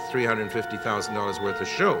stuck with $350,000 worth of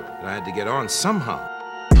show that I had to get on somehow.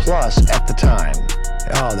 Plus, at the time,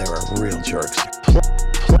 they were real jerks.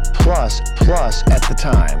 Plus, at the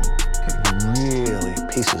time, really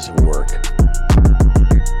pieces of work.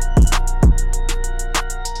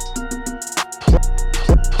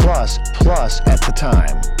 Plus, at the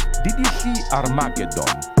time. Did you see Armageddon?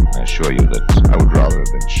 I assure you that I would rather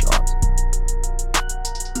have been shot.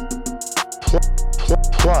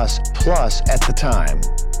 Plus, at the time.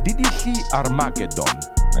 Did you see Armageddon?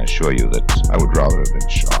 I assure you that I would rather have been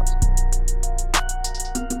shot.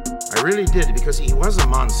 I really did, because he was a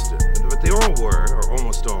monster. But they all were, or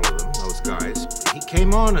almost all of them, those guys. He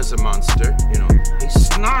came on as a monster, He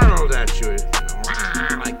snarled at you,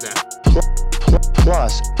 like that.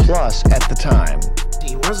 Plus, at the time.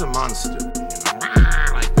 He was a monster,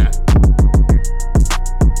 like that.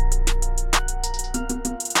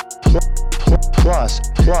 Plus,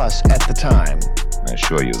 at the time. I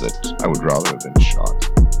assure you that I would rather have been shot.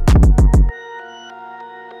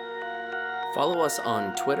 Follow us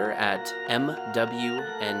on Twitter at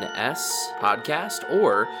MWNS Podcast,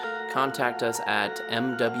 or contact us at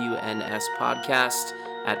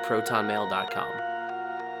MWNSpodcast@protonmail.com.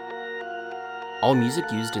 All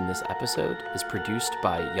music used in this episode is produced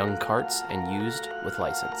by Young Carts and used with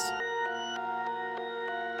license.